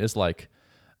 One is like,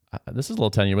 this is a little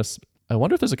tenuous. I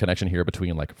wonder if there's a connection here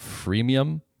between like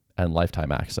freemium and lifetime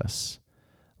access.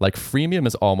 Like freemium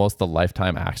is almost the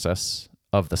lifetime access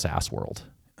of the SaaS world.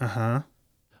 Where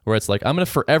it's like, I'm going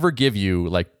to forever give you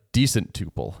like decent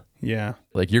tuple. Yeah.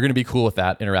 Like you're going to be cool with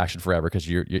that interaction forever because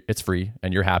it's free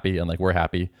and you're happy and like we're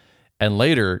happy. And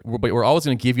later, we're always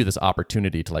going to give you this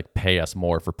opportunity to like pay us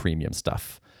more for premium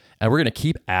stuff. And we're going to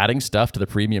keep adding stuff to the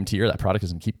premium tier. That product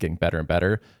is going to keep getting better and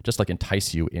better, just like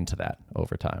entice you into that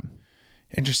over time.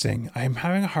 Interesting. I'm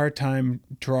having a hard time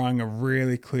drawing a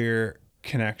really clear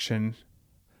connection.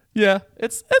 Yeah,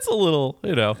 it's a little,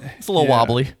 it's a little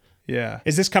wobbly. Yeah.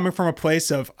 Is this coming from a place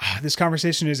of, this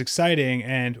conversation is exciting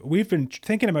and we've been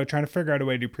thinking about trying to figure out a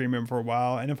way to do premium for a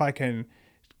while. And if I can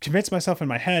convince myself in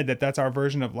my head that that's our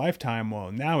version of lifetime,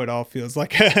 well, now it all feels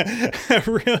like a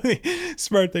really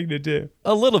smart thing to do.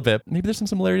 A little bit. Maybe there's some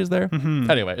similarities there.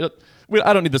 Anyway,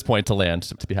 I don't need this point to land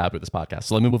to be happy with this podcast.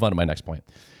 So let me move on to my next point,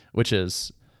 which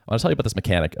is I want to tell you about this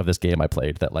mechanic of this game I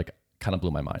played that like kind of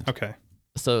blew my mind. Okay.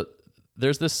 So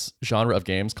there's this genre of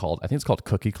games called, I think it's called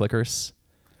cookie clickers.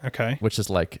 Okay. Which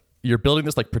is like, you're building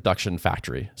this like production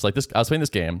factory. So like I was playing this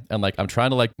game and like I'm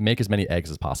trying to like make as many eggs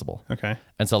as possible. Okay.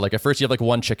 And so like at first you have like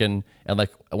one chicken and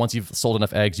like once you've sold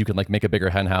enough eggs, you can like make a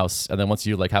bigger hen house. And then once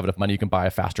you like have enough money, you can buy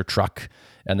a faster truck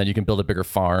and then you can build a bigger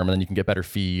farm and then you can get better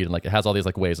feed. And like it has all these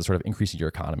like ways of sort of increasing your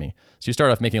economy. So you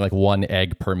start off making like 1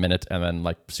 egg per minute and then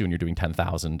like soon you're doing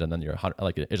 10,000 and then you're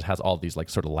like, it just has all these like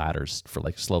sort of ladders for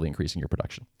like slowly increasing your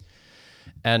production.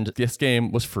 And this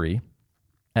game was free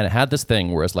and it had this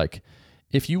thing where it's like,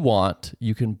 if you want,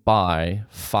 you can buy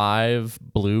 5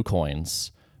 blue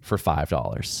coins for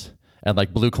 $5. And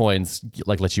like blue coins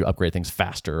like let you upgrade things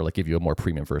faster or like give you a more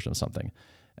premium version of something.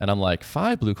 And I'm like,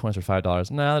 5 blue coins for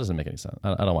 $5? Nah, that doesn't make any sense.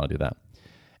 I don't want to do that.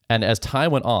 And as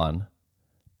time went on,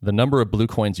 the number of blue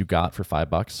coins you got for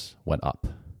 $5 went up.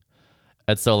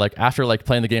 And so like after like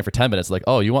playing the game for 10 minutes, like,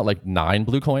 oh, you want like 9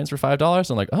 blue coins for $5?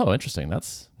 I'm like, oh, interesting.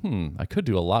 That's I could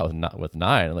do a lot with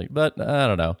 9. I'm like, but I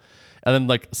don't know. And then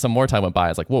like some more time went by.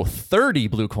 It's like, whoa, 30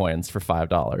 blue coins for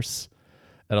 $5.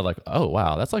 And I'm like, oh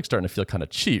wow, that's like starting to feel kind of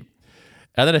cheap.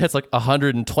 And then it hits like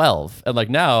 112. And like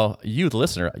now, you, the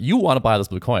listener, you want to buy those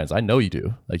blue coins. I know you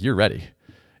do. Like you're ready.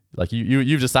 Like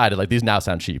you've decided like these now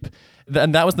sound cheap.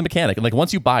 And that was the mechanic. And like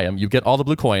once you buy them, you get all the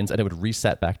blue coins and it would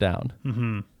reset back down.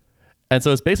 Mm-hmm. And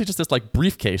so it's basically just this like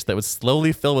briefcase that would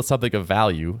slowly fill with something of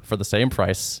value for the same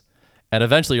price. And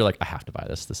eventually you're like, I have to buy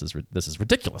this. This is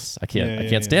ridiculous. I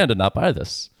can't stand to not buy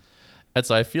this. And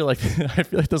so I feel like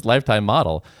this lifetime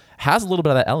model has a little bit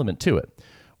of that element to it,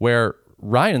 where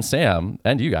Ryan and Sam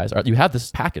and you guys you have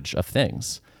this package of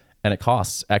things, and it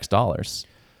costs X dollars,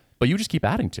 but you just keep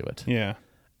adding to it. Yeah.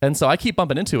 And so I keep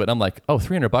bumping into it, and I'm like, oh,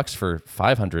 $300 for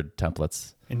 500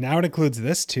 templates. And now it includes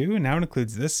this too. Now it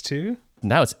includes this too.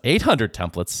 Now it's 800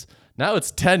 templates. Now it's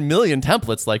 10 million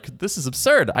templates. Like, this is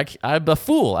absurd. I'm a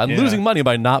fool. I'm losing money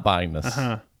by not buying this.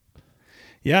 Uh-huh.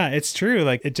 Yeah, it's true.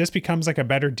 Like it just becomes like a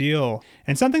better deal.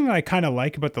 And something that I kind of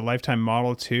like about the lifetime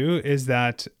model too is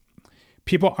that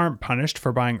people aren't punished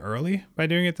for buying early by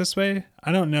doing it this way.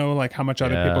 I don't know like how much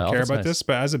other people care about this,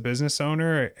 but as a business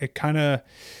owner, it kind of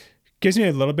gives me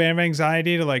a little bit of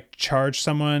anxiety to like charge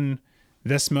someone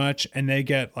this much and they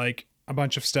get like a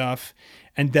bunch of stuff.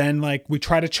 And then like we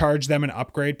try to charge them an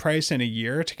upgrade price in a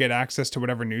year to get access to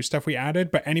whatever new stuff we added.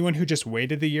 But anyone who just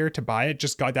waited the year to buy it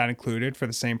just got that included for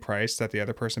the same price that the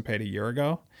other person paid a year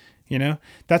ago. You know,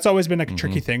 that's always been like a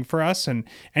tricky thing for us. And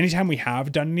anytime we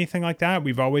have done anything like that,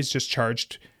 we've always just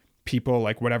charged people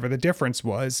like whatever the difference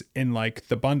was in like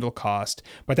the bundle cost.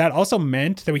 But that also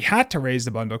meant that we had to raise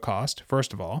the bundle cost,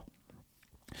 first of all.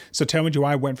 So Tailwind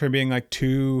UI went from being like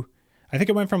I think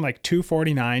it went from like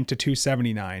 $249 to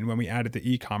 $279 when we added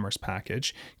the e-commerce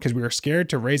package because we were scared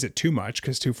to raise it too much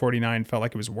because $249 felt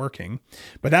like it was working.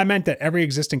 But that meant that every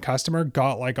existing customer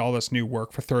got like all this new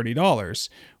work for $30,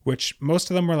 which most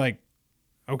of them were like,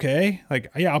 okay,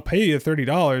 like, yeah, I'll pay you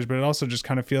 $30, but it also just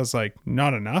kind of feels like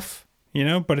not enough, you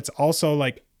know? But it's also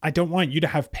like, I don't want you to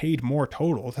have paid more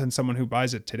total than someone who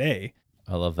buys it today.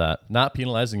 I love that. Not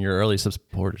penalizing your early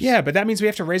supporters. Yeah, but that means we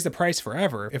have to raise the price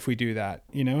forever if we do that,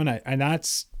 you know, and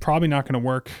that's probably not going to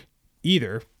work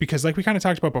either because like we kind of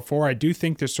talked about before, I do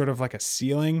think there's sort of like a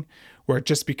ceiling where it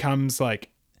just becomes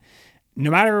like,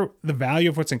 no matter the value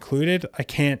of what's included, I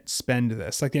can't spend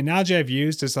this. Like the analogy I've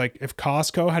used is like if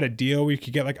Costco had a deal where you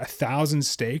could get like 1,000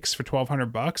 steaks for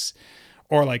 $1,200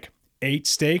 or like 8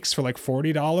 steaks for like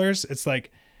 $40, it's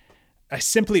like, I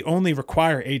simply only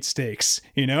require 8 steaks,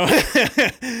 you know?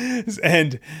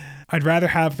 And I'd rather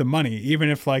have the money, even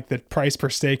if like the price per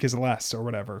steak is less or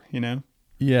whatever, you know?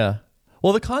 Yeah.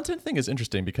 Well, the content thing is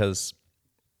interesting because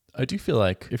I do feel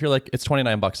like if you're like, it's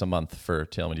 $29 a month for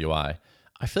Tailwind UI,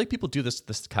 I feel like people do this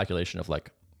calculation of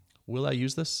like, will I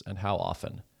use this and how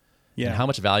often? Yeah. And how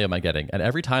much value am I getting? And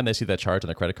every time they see that charge on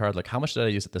their credit card, like how much did I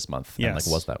use it this month? Yes. And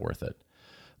like, was that worth it?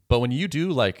 But when you do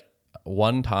like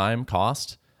one-time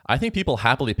cost, I think people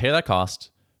happily pay that cost,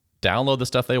 download the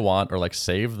stuff they want, or like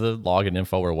save the login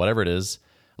info or whatever it is.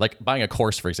 Like buying a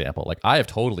course, for example. Like I have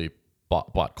totally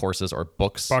bought courses or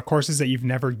books. Bought courses that you've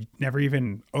never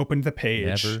even opened the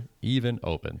page. Never even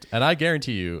opened. And I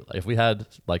guarantee you, if we had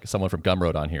like someone from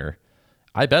Gumroad on here,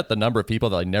 I bet the number of people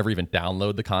that like never even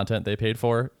download the content they paid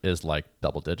for is like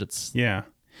double digits. Yeah.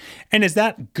 And is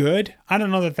that good? I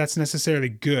don't know that that's necessarily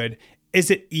good. Is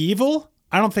it evil?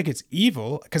 I don't think it's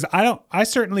evil because I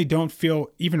certainly don't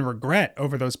feel even regret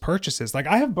over those purchases. Like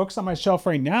I have books on my shelf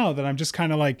right now that I'm just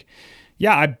kind of like,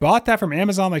 yeah, I bought that from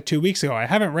Amazon like 2 weeks ago. I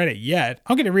haven't read it yet.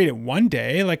 I'm going to read it one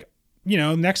day. Like, you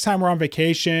know, next time we're on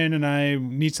vacation and I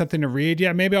need something to read,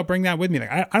 yeah, maybe I'll bring that with me.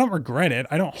 Like I don't regret it.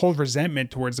 I don't hold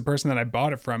resentment towards the person that I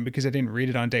bought it from because I didn't read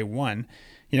it on day one.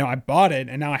 You know, I bought it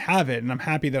and now I have it and I'm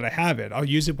happy that I have it. I'll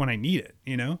use it when I need it,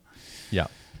 you know? Yeah.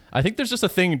 I think there's just a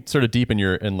thing sort of deep in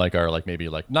our maybe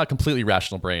not completely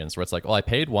rational brains where it's like, oh, I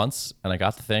paid once and I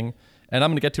got the thing and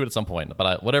I'm going to get to it at some point, but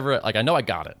I know I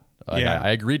got it. Like, yeah. I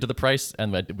agreed to the price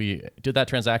and we did that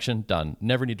transaction, done.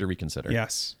 Never need to reconsider.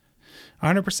 Yes.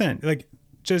 100%. Like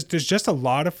there's just a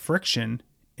lot of friction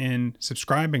in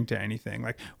subscribing to anything.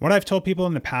 Like what I've told people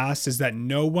in the past is that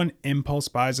no one impulse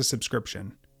buys a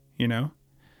subscription, you know?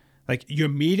 Like you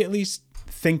immediately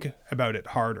think about it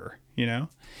harder, you know?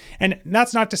 And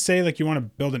that's not to say like you want to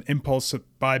build an impulse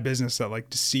buy business that like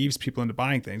deceives people into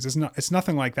buying things. It's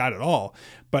nothing like that at all.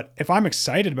 But if I'm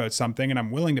excited about something and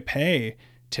I'm willing to pay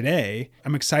today.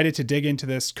 I'm excited to dig into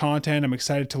this content. I'm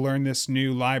excited to learn this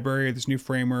new library, this new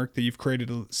framework that you've created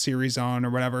a series on or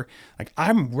whatever. Like,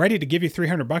 I'm ready to give you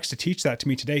 $300 to teach that to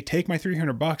me today. Take my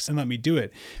 $300 and let me do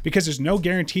it, because there's no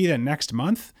guarantee that next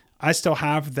month I still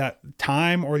have that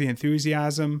time or the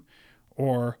enthusiasm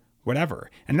or whatever.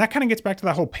 And that kind of gets back to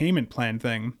that whole payment plan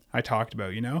thing I talked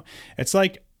about, you know? It's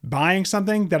like buying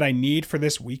something that I need for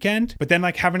this weekend, but then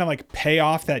like having to like pay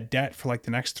off that debt for like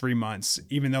the next 3 months,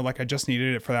 even though like I just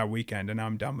needed it for that weekend and now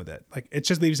I'm done with it. Like, it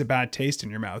just leaves a bad taste in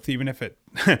your mouth, even if it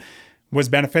was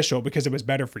beneficial because it was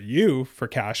better for you for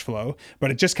cash flow.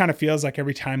 But it just kind of feels like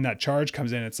every time that charge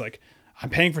comes in, it's like, I'm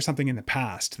paying for something in the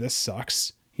past. This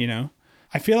sucks, you know?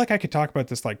 I feel like I could talk about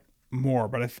this like more,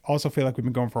 but I also feel like we've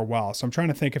been going for a while. So I'm trying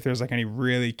to think if there's like any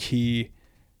really key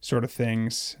sort of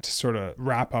things to sort of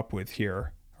wrap up with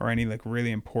here, or any like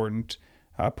really important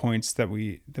points that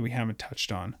we haven't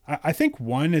touched on. I think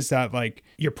one is that like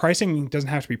your pricing doesn't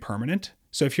have to be permanent.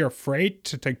 So if you're afraid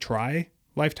to like try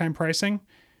lifetime pricing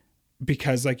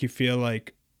because like you feel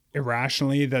like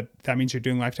irrationally that means you're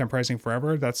doing lifetime pricing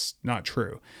forever, that's not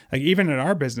true. Like, even in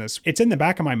our business, it's in the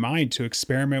back of my mind to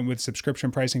experiment with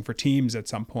subscription pricing for teams at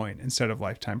some point instead of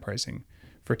lifetime pricing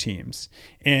for teams.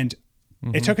 And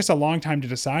it took us a long time to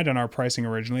decide on our pricing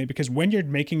originally, because when you're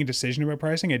making a decision about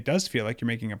pricing, it does feel like you're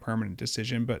making a permanent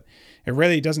decision, but it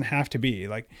really doesn't have to be.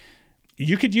 Like,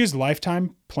 you could use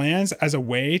lifetime plans as a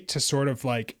way to sort of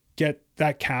like get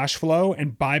that cash flow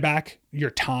and buy back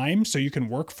your time so you can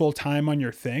work full time on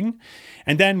your thing.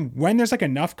 And then when there's like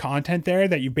enough content there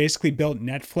that you basically built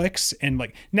Netflix, and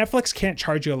like Netflix can't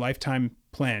charge you a lifetime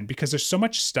plan because there's so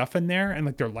much stuff in there, and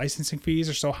like their licensing fees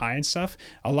are so high and stuff.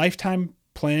 A lifetime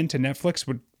plan to Netflix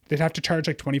they'd have to charge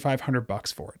like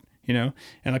 $2,500 for it, you know?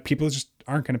 And like people just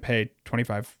aren't going to pay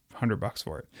 $2,500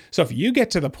 for it. So if you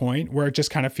get to the point where it just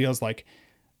kind of feels like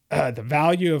the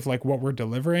value of like what we're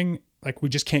delivering, like we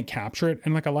just can't capture it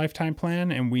in like a lifetime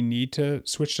plan, and we need to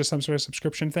switch to some sort of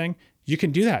subscription thing, you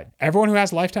can do that. Everyone who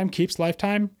has lifetime keeps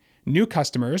lifetime. New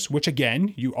customers, which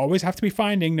again, you always have to be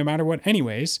finding no matter what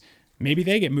anyways, maybe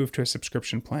they get moved to a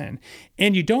subscription plan.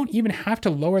 And you don't even have to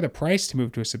lower the price to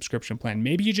move to a subscription plan.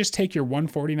 Maybe you just take your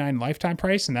 $149 lifetime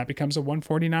price and that becomes a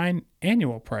 $149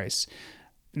 annual price.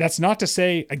 That's not to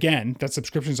say, again, that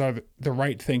subscriptions are the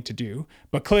right thing to do,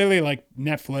 but clearly like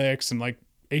Netflix and like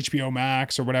HBO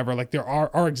Max or whatever, like there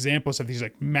are examples of these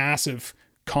like massive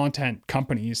content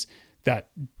companies that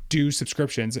do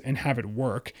subscriptions and have it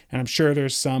work. And I'm sure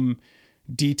there's some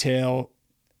detail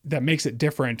that makes it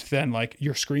different than like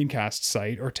your screencast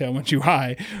site or Tailwind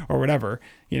UI or whatever,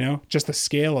 you know, just the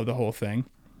scale of the whole thing.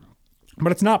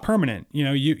 But it's not permanent. You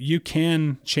know, you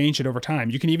can change it over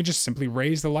time. You can even just simply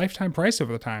raise the lifetime price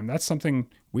over the time. That's something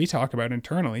we talk about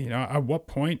internally. You know, at what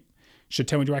point should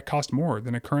Tailwind UI cost more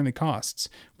than it currently costs?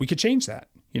 We could change that,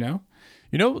 you know?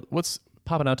 You know, what's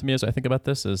popping out to me as I think about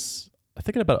this is I'm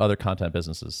thinking about other content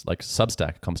businesses, like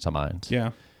Substack comes to mind.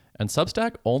 Yeah. And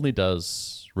Substack only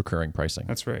does recurring pricing.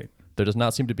 That's right. There does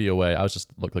not seem to be a way, I was just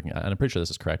looking at, and I'm pretty sure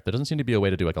this is correct, there doesn't seem to be a way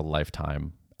to do like a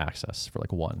lifetime access for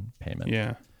like one payment.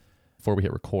 Yeah. Before we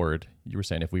hit record, you were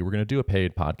saying if we were going to do a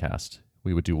paid podcast,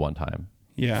 we would do one time.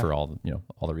 Yeah. For all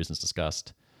the reasons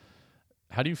discussed.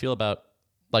 How do you feel about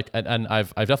like, and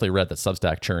I've definitely read that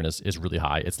Substack churn is really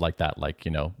high. It's like that, like,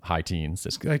 you know, high teens.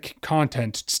 It's like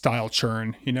content style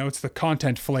churn, you know, it's the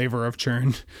content flavor of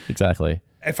churn. Exactly.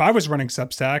 If I was running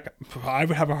Substack, I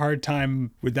would have a hard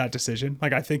time with that decision.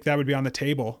 Like, I think that would be on the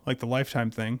table, like the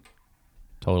lifetime thing.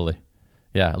 Totally.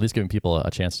 Yeah. At least giving people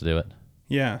a chance to do it.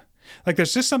 Yeah. Like,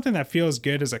 there's just something that feels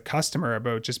good as a customer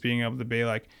about just being able to be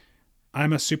like,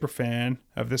 I'm a super fan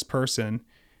of this person.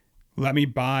 Let me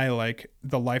buy like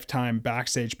the lifetime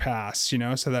backstage pass, you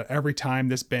know, so that every time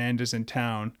this band is in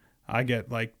town, I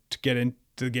get like to get into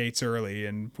the gates early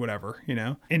and whatever, you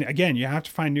know? And again, you have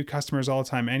to find new customers all the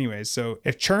time anyways. So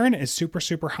if churn is super,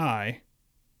 super high,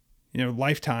 you know,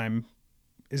 lifetime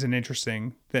is an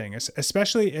interesting thing,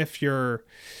 especially if your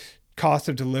cost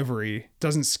of delivery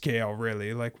doesn't scale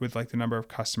really, like with like the number of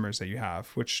customers that you have,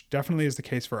 which definitely is the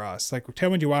case for us. Like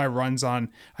Tailwind UI runs on,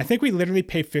 I think we literally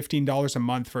pay $15 a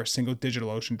month for a single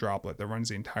DigitalOcean droplet that runs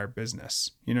the entire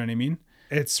business. You know what I mean?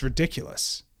 It's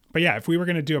ridiculous. But yeah, if we were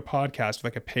going to do a podcast with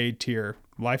like a paid tier,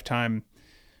 lifetime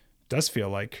does feel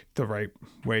like the right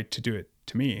way to do it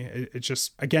to me. It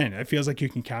just, again, it feels like you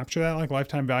can capture that like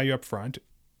lifetime value up front.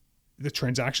 The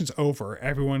transaction's over.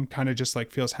 Everyone kind of just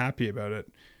like feels happy about it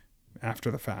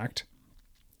after the fact.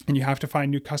 And you have to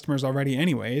find new customers already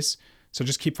anyways. So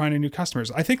just keep finding new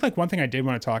customers. I think like one thing I did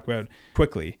want to talk about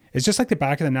quickly is just like the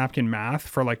back of the napkin math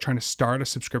for like trying to start a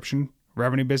subscription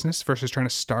revenue business versus trying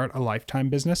to start a lifetime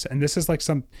business. And this is like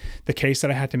the case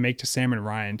that I had to make to Sam and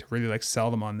Ryan to really like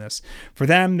sell them on this. For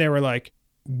them, they were like,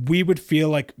 we would feel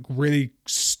like really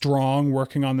strong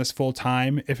working on this full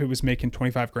time if it was making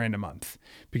 25 grand a month,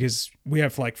 because we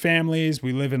have like families,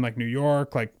 we live in like New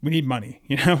York, like we need money,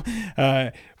 you know,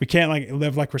 we can't like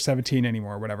live like we're 17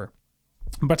 anymore or whatever.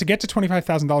 But to get to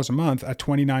 $25,000 a month at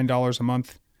 $29 a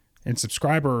month in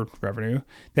subscriber revenue,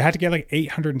 they had to get like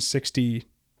 860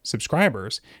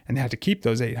 subscribers, and they had to keep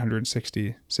those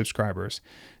 860 subscribers.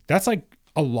 That's like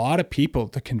a lot of people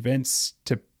to convince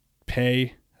to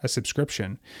pay a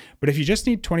subscription. But if you just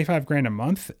need 25 grand a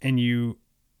month and you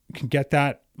can get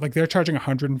that, like they're charging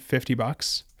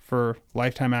 $150 for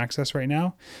lifetime access right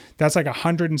now. That's like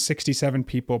 167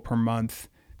 people per month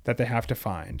that they have to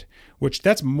find, which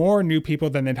that's more new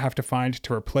people than they'd have to find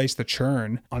to replace the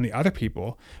churn on the other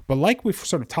people. But like we've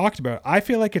sort of talked about, I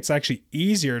feel like it's actually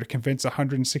easier to convince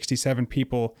 167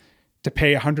 people to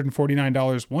pay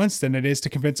 $149 once than it is to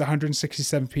convince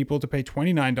 167 people to pay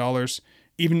 $29,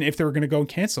 even if they were going to go and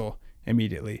cancel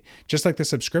immediately. Just like the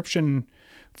subscription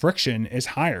friction is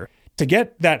higher. To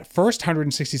get that first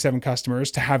 167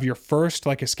 customers to have your first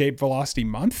like escape velocity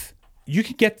month, you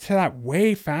can get to that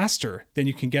way faster than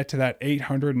you can get to that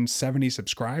 870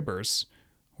 subscribers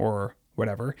or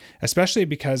whatever, especially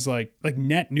because like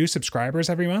net new subscribers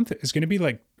every month is going to be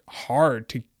like hard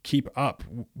to keep up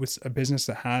with a business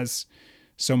that has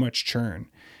so much churn.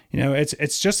 You know,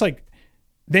 it's just like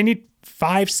they need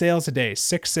 5 sales a day,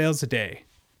 6 sales a day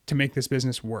to make this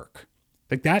business work.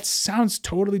 Like that sounds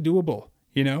totally doable,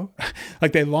 you know?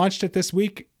 Like they launched it this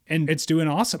week and it's doing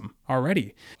awesome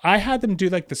already. I had them do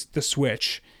like the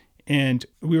switch, and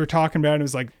we were talking about it. It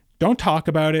was like, don't talk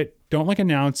about it. Don't like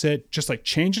announce it. Just like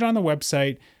change it on the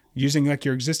website using like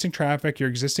your existing traffic, your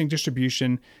existing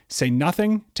distribution, say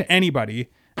nothing to anybody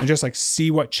and just like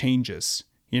see what changes,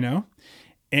 you know?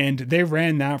 And they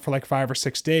ran that for like 5 or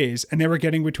 6 days, and they were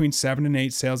getting between 7 and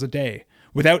 8 sales a day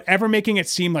without ever making it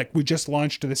seem like we just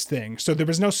launched this thing. So there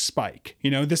was no spike, you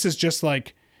know, this is just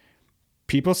like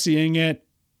people seeing it,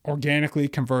 organically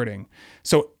converting.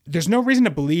 So there's no reason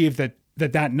to believe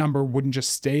that number wouldn't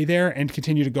just stay there and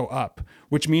continue to go up,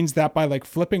 which means that by like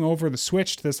flipping over the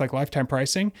switch to this like lifetime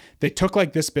pricing, they took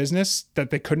like this business that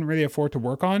they couldn't really afford to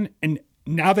work on, and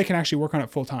now they can actually work on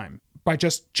it full time by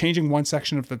just changing one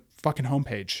section of the fucking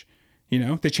homepage. You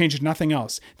know, they changed nothing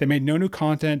else. They made no new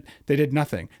content. They did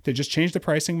nothing. They just changed the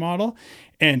pricing model.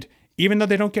 And even though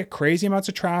they don't get crazy amounts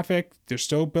of traffic, they're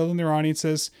still building their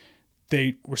audiences.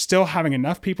 They were still having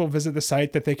enough people visit the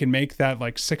site that they can make that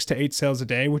like 6 to 8 sales a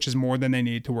day, which is more than they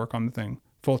need to work on the thing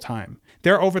full time.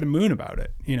 They're over the moon about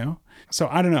it, you know? So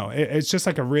I don't know. It's just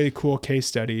like a really cool case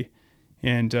study.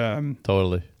 And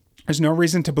totally. There's no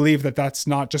reason to believe that that's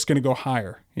not just going to go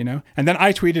higher, you know? And then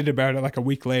I tweeted about it like a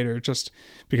week later, just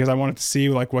because I wanted to see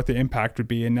like what the impact would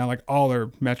be. And now like all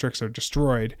their metrics are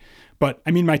destroyed. But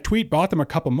I mean, my tweet bought them a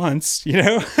couple months, you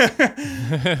know?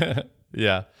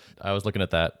 Yeah. I was looking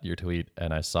at your tweet,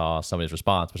 and I saw somebody's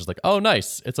response, which is like, oh,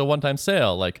 nice. It's a one-time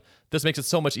sale. Like, this makes it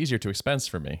so much easier to expense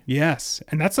for me. Yes.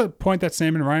 And that's a point that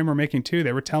Sam and Ryan were making too.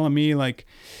 They were telling me like,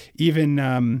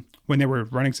 even when they were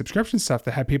running subscription stuff,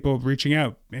 they had people reaching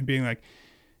out and being like,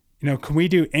 you know, can we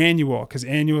do annual? Because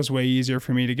annual is way easier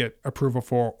for me to get approval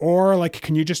for. Or like,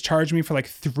 can you just charge me for like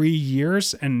 3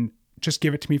 years and just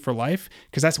give it to me for life?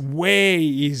 Because that's way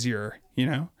easier, you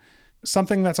know?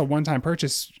 Something that's a one-time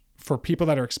purchase for people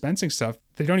that are expensing stuff,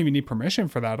 they don't even need permission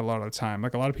for that a lot of the time.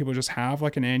 Like a lot of people just have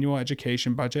like an annual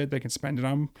education budget. They can spend it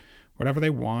on whatever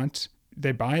they want.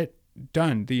 They buy it,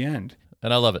 done, the end.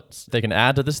 And I love it. They can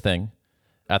add to this thing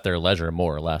at their leisure,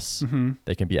 more or less. Mm-hmm.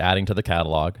 They can be adding to the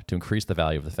catalog to increase the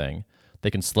value of the thing.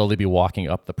 They can slowly be walking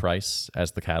up the price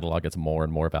as the catalog gets more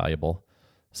and more valuable.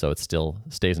 So it still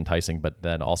stays enticing, but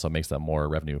then also makes them more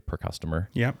revenue per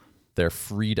customer. Yep. They're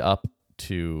freed up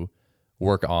to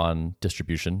work on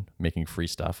distribution, making free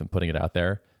stuff and putting it out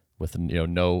there with, you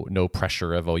know, no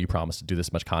pressure of, oh, you promised to do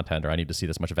this much content, or I need to see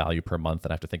this much value per month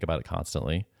and I have to think about it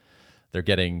constantly. They're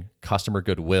getting customer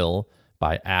goodwill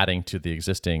by adding to the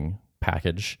existing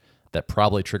package that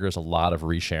probably triggers a lot of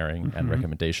resharing and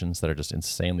recommendations that are just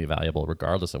insanely valuable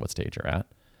regardless of what stage you're at.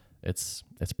 It's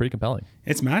pretty compelling.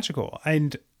 It's magical.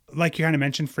 And like you kind of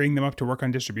mentioned, freeing them up to work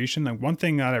on distribution. Like one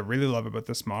thing that I really love about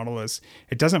this model is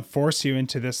it doesn't force you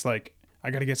into this like, I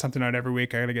got to get something out every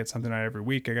week. I got to get something out every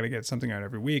week. I got to get something out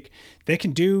every week. They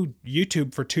can do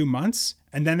YouTube for 2 months,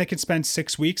 and then they can spend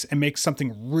 6 weeks and make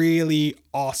something really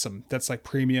awesome that's like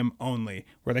premium only,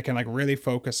 where they can like really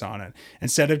focus on it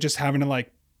instead of just having to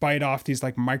like bite off these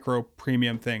like micro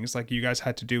premium things like you guys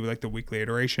had to do with like the weekly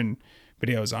iteration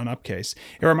videos on Upcase.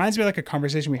 It reminds me of like a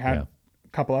conversation we had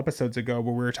couple episodes ago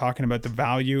where we were talking about the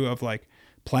value of like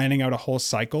planning out a whole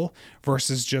cycle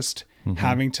versus just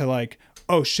having to like,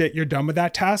 oh shit, you're done with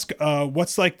that task.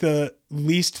 What's like the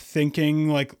least thinking,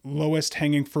 like lowest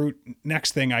hanging fruit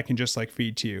next thing I can just like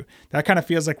feed to you? That kind of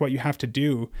feels like what you have to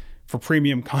do for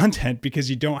premium content because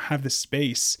you don't have the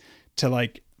space to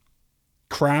like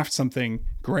craft something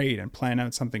great and plan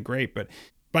out something great. But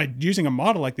by using a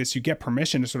model like this, you get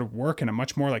permission to sort of work in a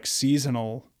much more like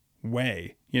seasonal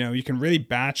way. You know, you can really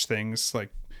batch things like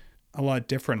a lot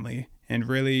differently and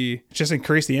really just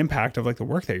increase the impact of like the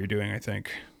work that you're doing, I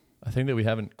think. I think that we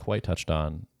haven't quite touched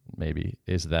on maybe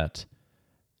is that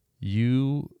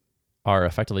you are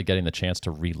effectively getting the chance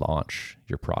to relaunch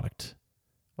your product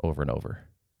over and over.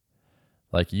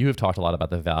 Like you have talked a lot about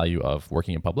the value of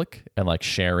working in public and like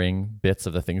sharing bits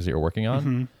of the things that you're working on.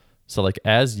 Mm-hmm. So like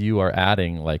as you are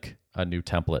adding like a new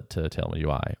template to Tailwind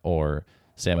UI, or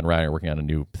Sam and Ryan are working on a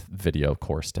new video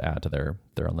course to add to their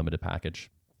unlimited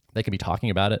package, they can be talking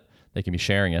about it, they can be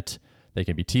sharing it, they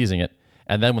can be teasing it.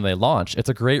 And then when they launch, it's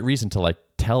a great reason to like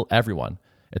tell everyone.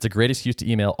 It's a great excuse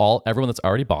to email everyone that's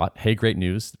already bought, hey, great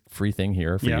news, free thing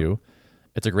here for you.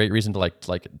 It's a great reason to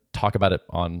like talk about it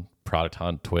on Product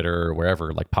Hunt, Twitter, or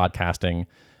wherever, like podcasting.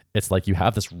 It's like you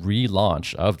have this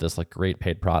relaunch of this like great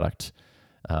paid product.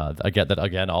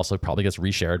 Again also probably gets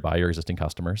reshared by your existing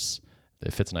customers.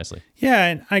 It fits nicely. Yeah,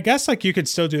 and I guess like you could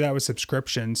still do that with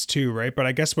subscriptions too, right? But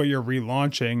I guess what you're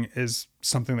relaunching is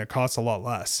something that costs a lot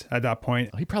less at that point.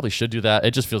 He probably should do that.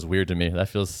 It just feels weird to me. That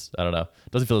feels, I don't know.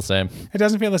 It doesn't feel the same. It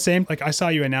doesn't feel the same. Like I saw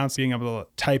you announce being able to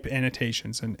type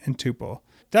annotations in Tuple.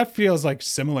 That feels like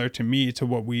similar to me to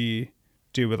what we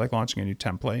do with like launching a new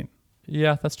template.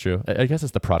 Yeah, that's true. I guess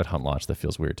it's the Product Hunt launch that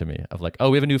feels weird to me. Of like, oh,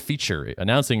 we have a new feature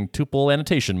announcing Tuple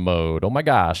annotation mode. Oh my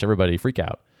gosh, everybody freak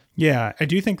out. Yeah, I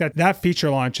do think that feature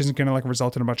launch isn't going to like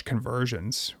result in a bunch of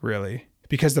conversions, really,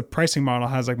 because the pricing model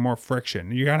has like more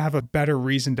friction. You got to have a better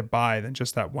reason to buy than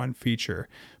just that one feature.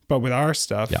 But with our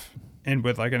stuff and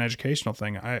with like an educational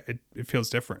thing, it feels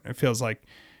different. It feels like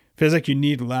you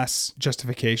need less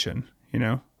justification, you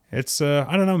know? It's,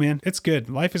 I don't know, man. It's good.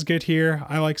 Life is good here.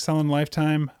 I like selling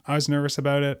Lifetime. I was nervous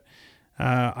about it.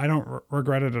 I don't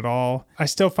regret it at all. I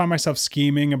still find myself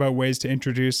scheming about ways to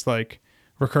introduce like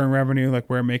recurring revenue, like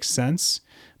where it makes sense.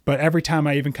 But every time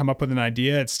I even come up with an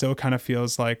idea, it still kind of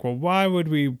feels like, well, why would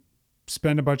we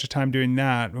spend a bunch of time doing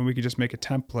that when we could just make a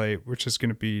template, which is going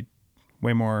to be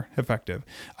way more effective,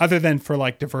 other than for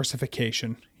like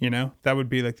diversification, you know? That would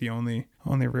be like the only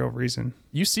real reason.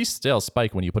 You see sales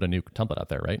spike when you put a new template out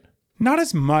there, right? Not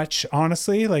as much,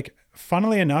 honestly. Like,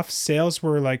 funnily enough, sales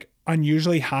were like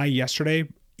unusually high yesterday,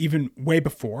 even way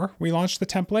before we launched the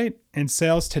template. And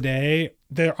sales today,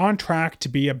 they're on track to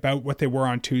be about what they were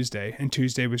on Tuesday. And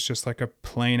Tuesday was just like a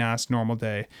plain ass normal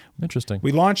day. Interesting.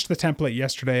 We launched the template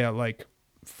yesterday at like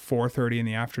 4:30 in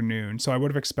the afternoon. So I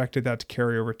would have expected that to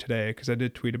carry over today because I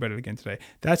did tweet about it again today.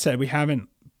 That said, we haven't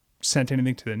sent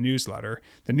anything to the newsletter.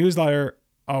 The newsletter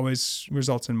always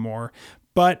results in more,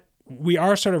 but we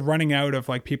are sort of running out of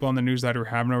like people on the newsletter who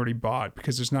haven't already bought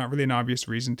because there's not really an obvious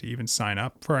reason to even sign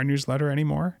up for our newsletter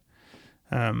anymore.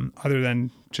 Other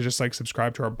than to just like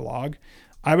subscribe to our blog.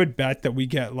 I would bet that we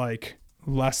get like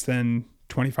less than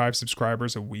 25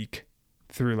 subscribers a week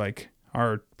through like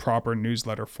our proper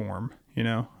newsletter form, you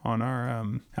know, on our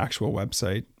actual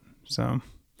website. So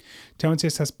Tailwind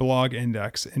CSS blog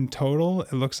index in total,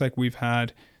 it looks like we've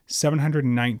had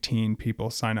 719 people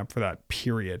sign up for that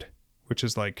period, which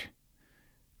is like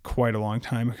quite a long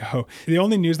time ago. The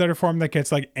only newsletter form that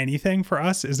gets like anything for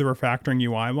us is the refactoring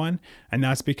UI one. And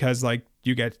that's because like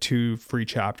you get 2 free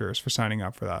chapters for signing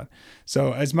up for that.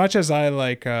 So as much as I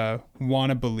like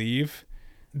want to believe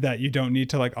that you don't need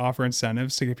to like offer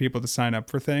incentives to get people to sign up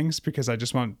for things, because I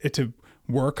just want it to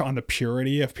work on the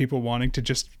purity of people wanting to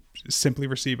just simply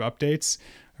receive updates.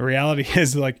 The reality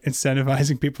is like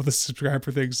incentivizing people to subscribe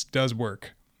for things does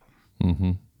work.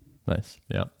 Mm-hmm. Nice.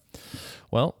 Yeah.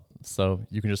 Well, so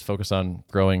you can just focus on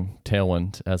growing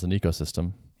Tailwind as an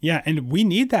ecosystem. Yeah. And we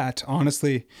need that,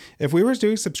 honestly. If we were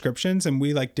doing subscriptions and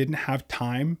we like didn't have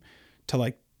time to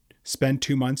like spend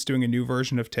 2 months doing a new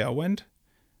version of Tailwind,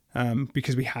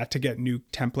 because we had to get new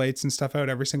templates and stuff out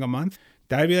every single month,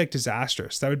 that would be like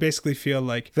disastrous. That would basically feel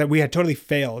like that we had totally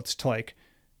failed to like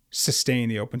sustain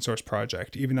the open source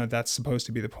project, even though that's supposed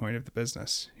to be the point of the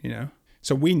business, you know?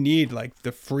 So we need like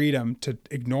the freedom to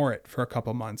ignore it for a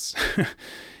couple months.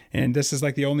 And this is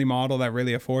like the only model that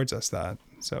really affords us that.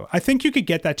 So I think you could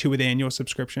get that too with annual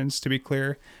subscriptions, to be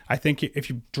clear. I think if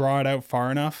you draw it out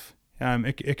far enough,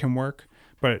 it can work,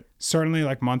 but certainly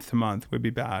like month to month would be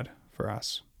bad for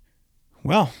us.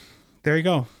 Well, there you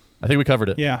go. I think we covered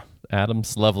it. Yeah.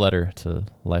 Adam's love letter to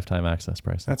lifetime access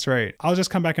pricing. That's right. I'll just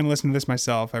come back and listen to this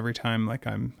myself every time like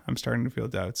I'm starting to feel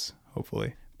doubts,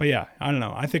 hopefully. But yeah, I don't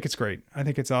know. I think it's great. I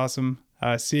think it's awesome.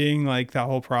 Seeing like that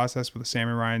whole process with the Sam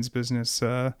and Ryan's business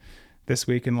this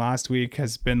week and last week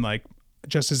has been like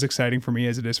just as exciting for me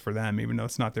as it is for them, even though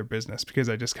it's not their business, because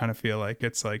I just kind of feel like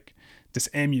it's like this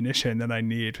ammunition that I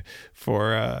need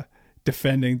for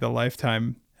defending the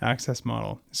lifetime access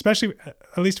model, especially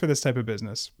at least for this type of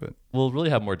business. But we'll really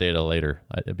have more data later.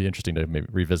 It'd be interesting to maybe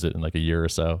revisit in like a year or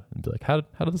so and be like, how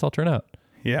did this all turn out?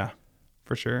 Yeah,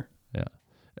 for sure. Yeah.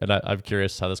 And I'm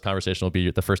curious how this conversation will be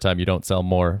the first time you don't sell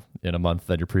more in a month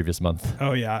than your previous month.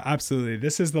 Oh yeah, absolutely.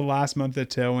 This is the last month that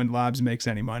Tailwind Labs makes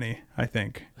any money, I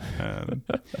think.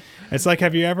 It's like,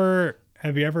 have you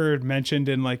ever mentioned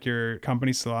in like your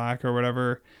company Slack or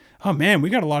whatever, oh man, we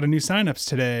got a lot of new signups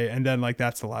today. And then like,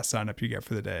 that's the last sign up you get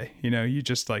for the day. You know, you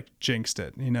just like jinxed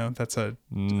it. You know, that's a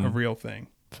real thing.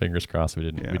 Fingers crossed we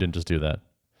didn't just do that.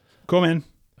 Cool, man.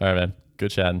 All right, man.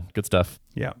 Good chatting. Good stuff.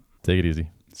 Yeah. Take it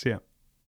easy. See ya.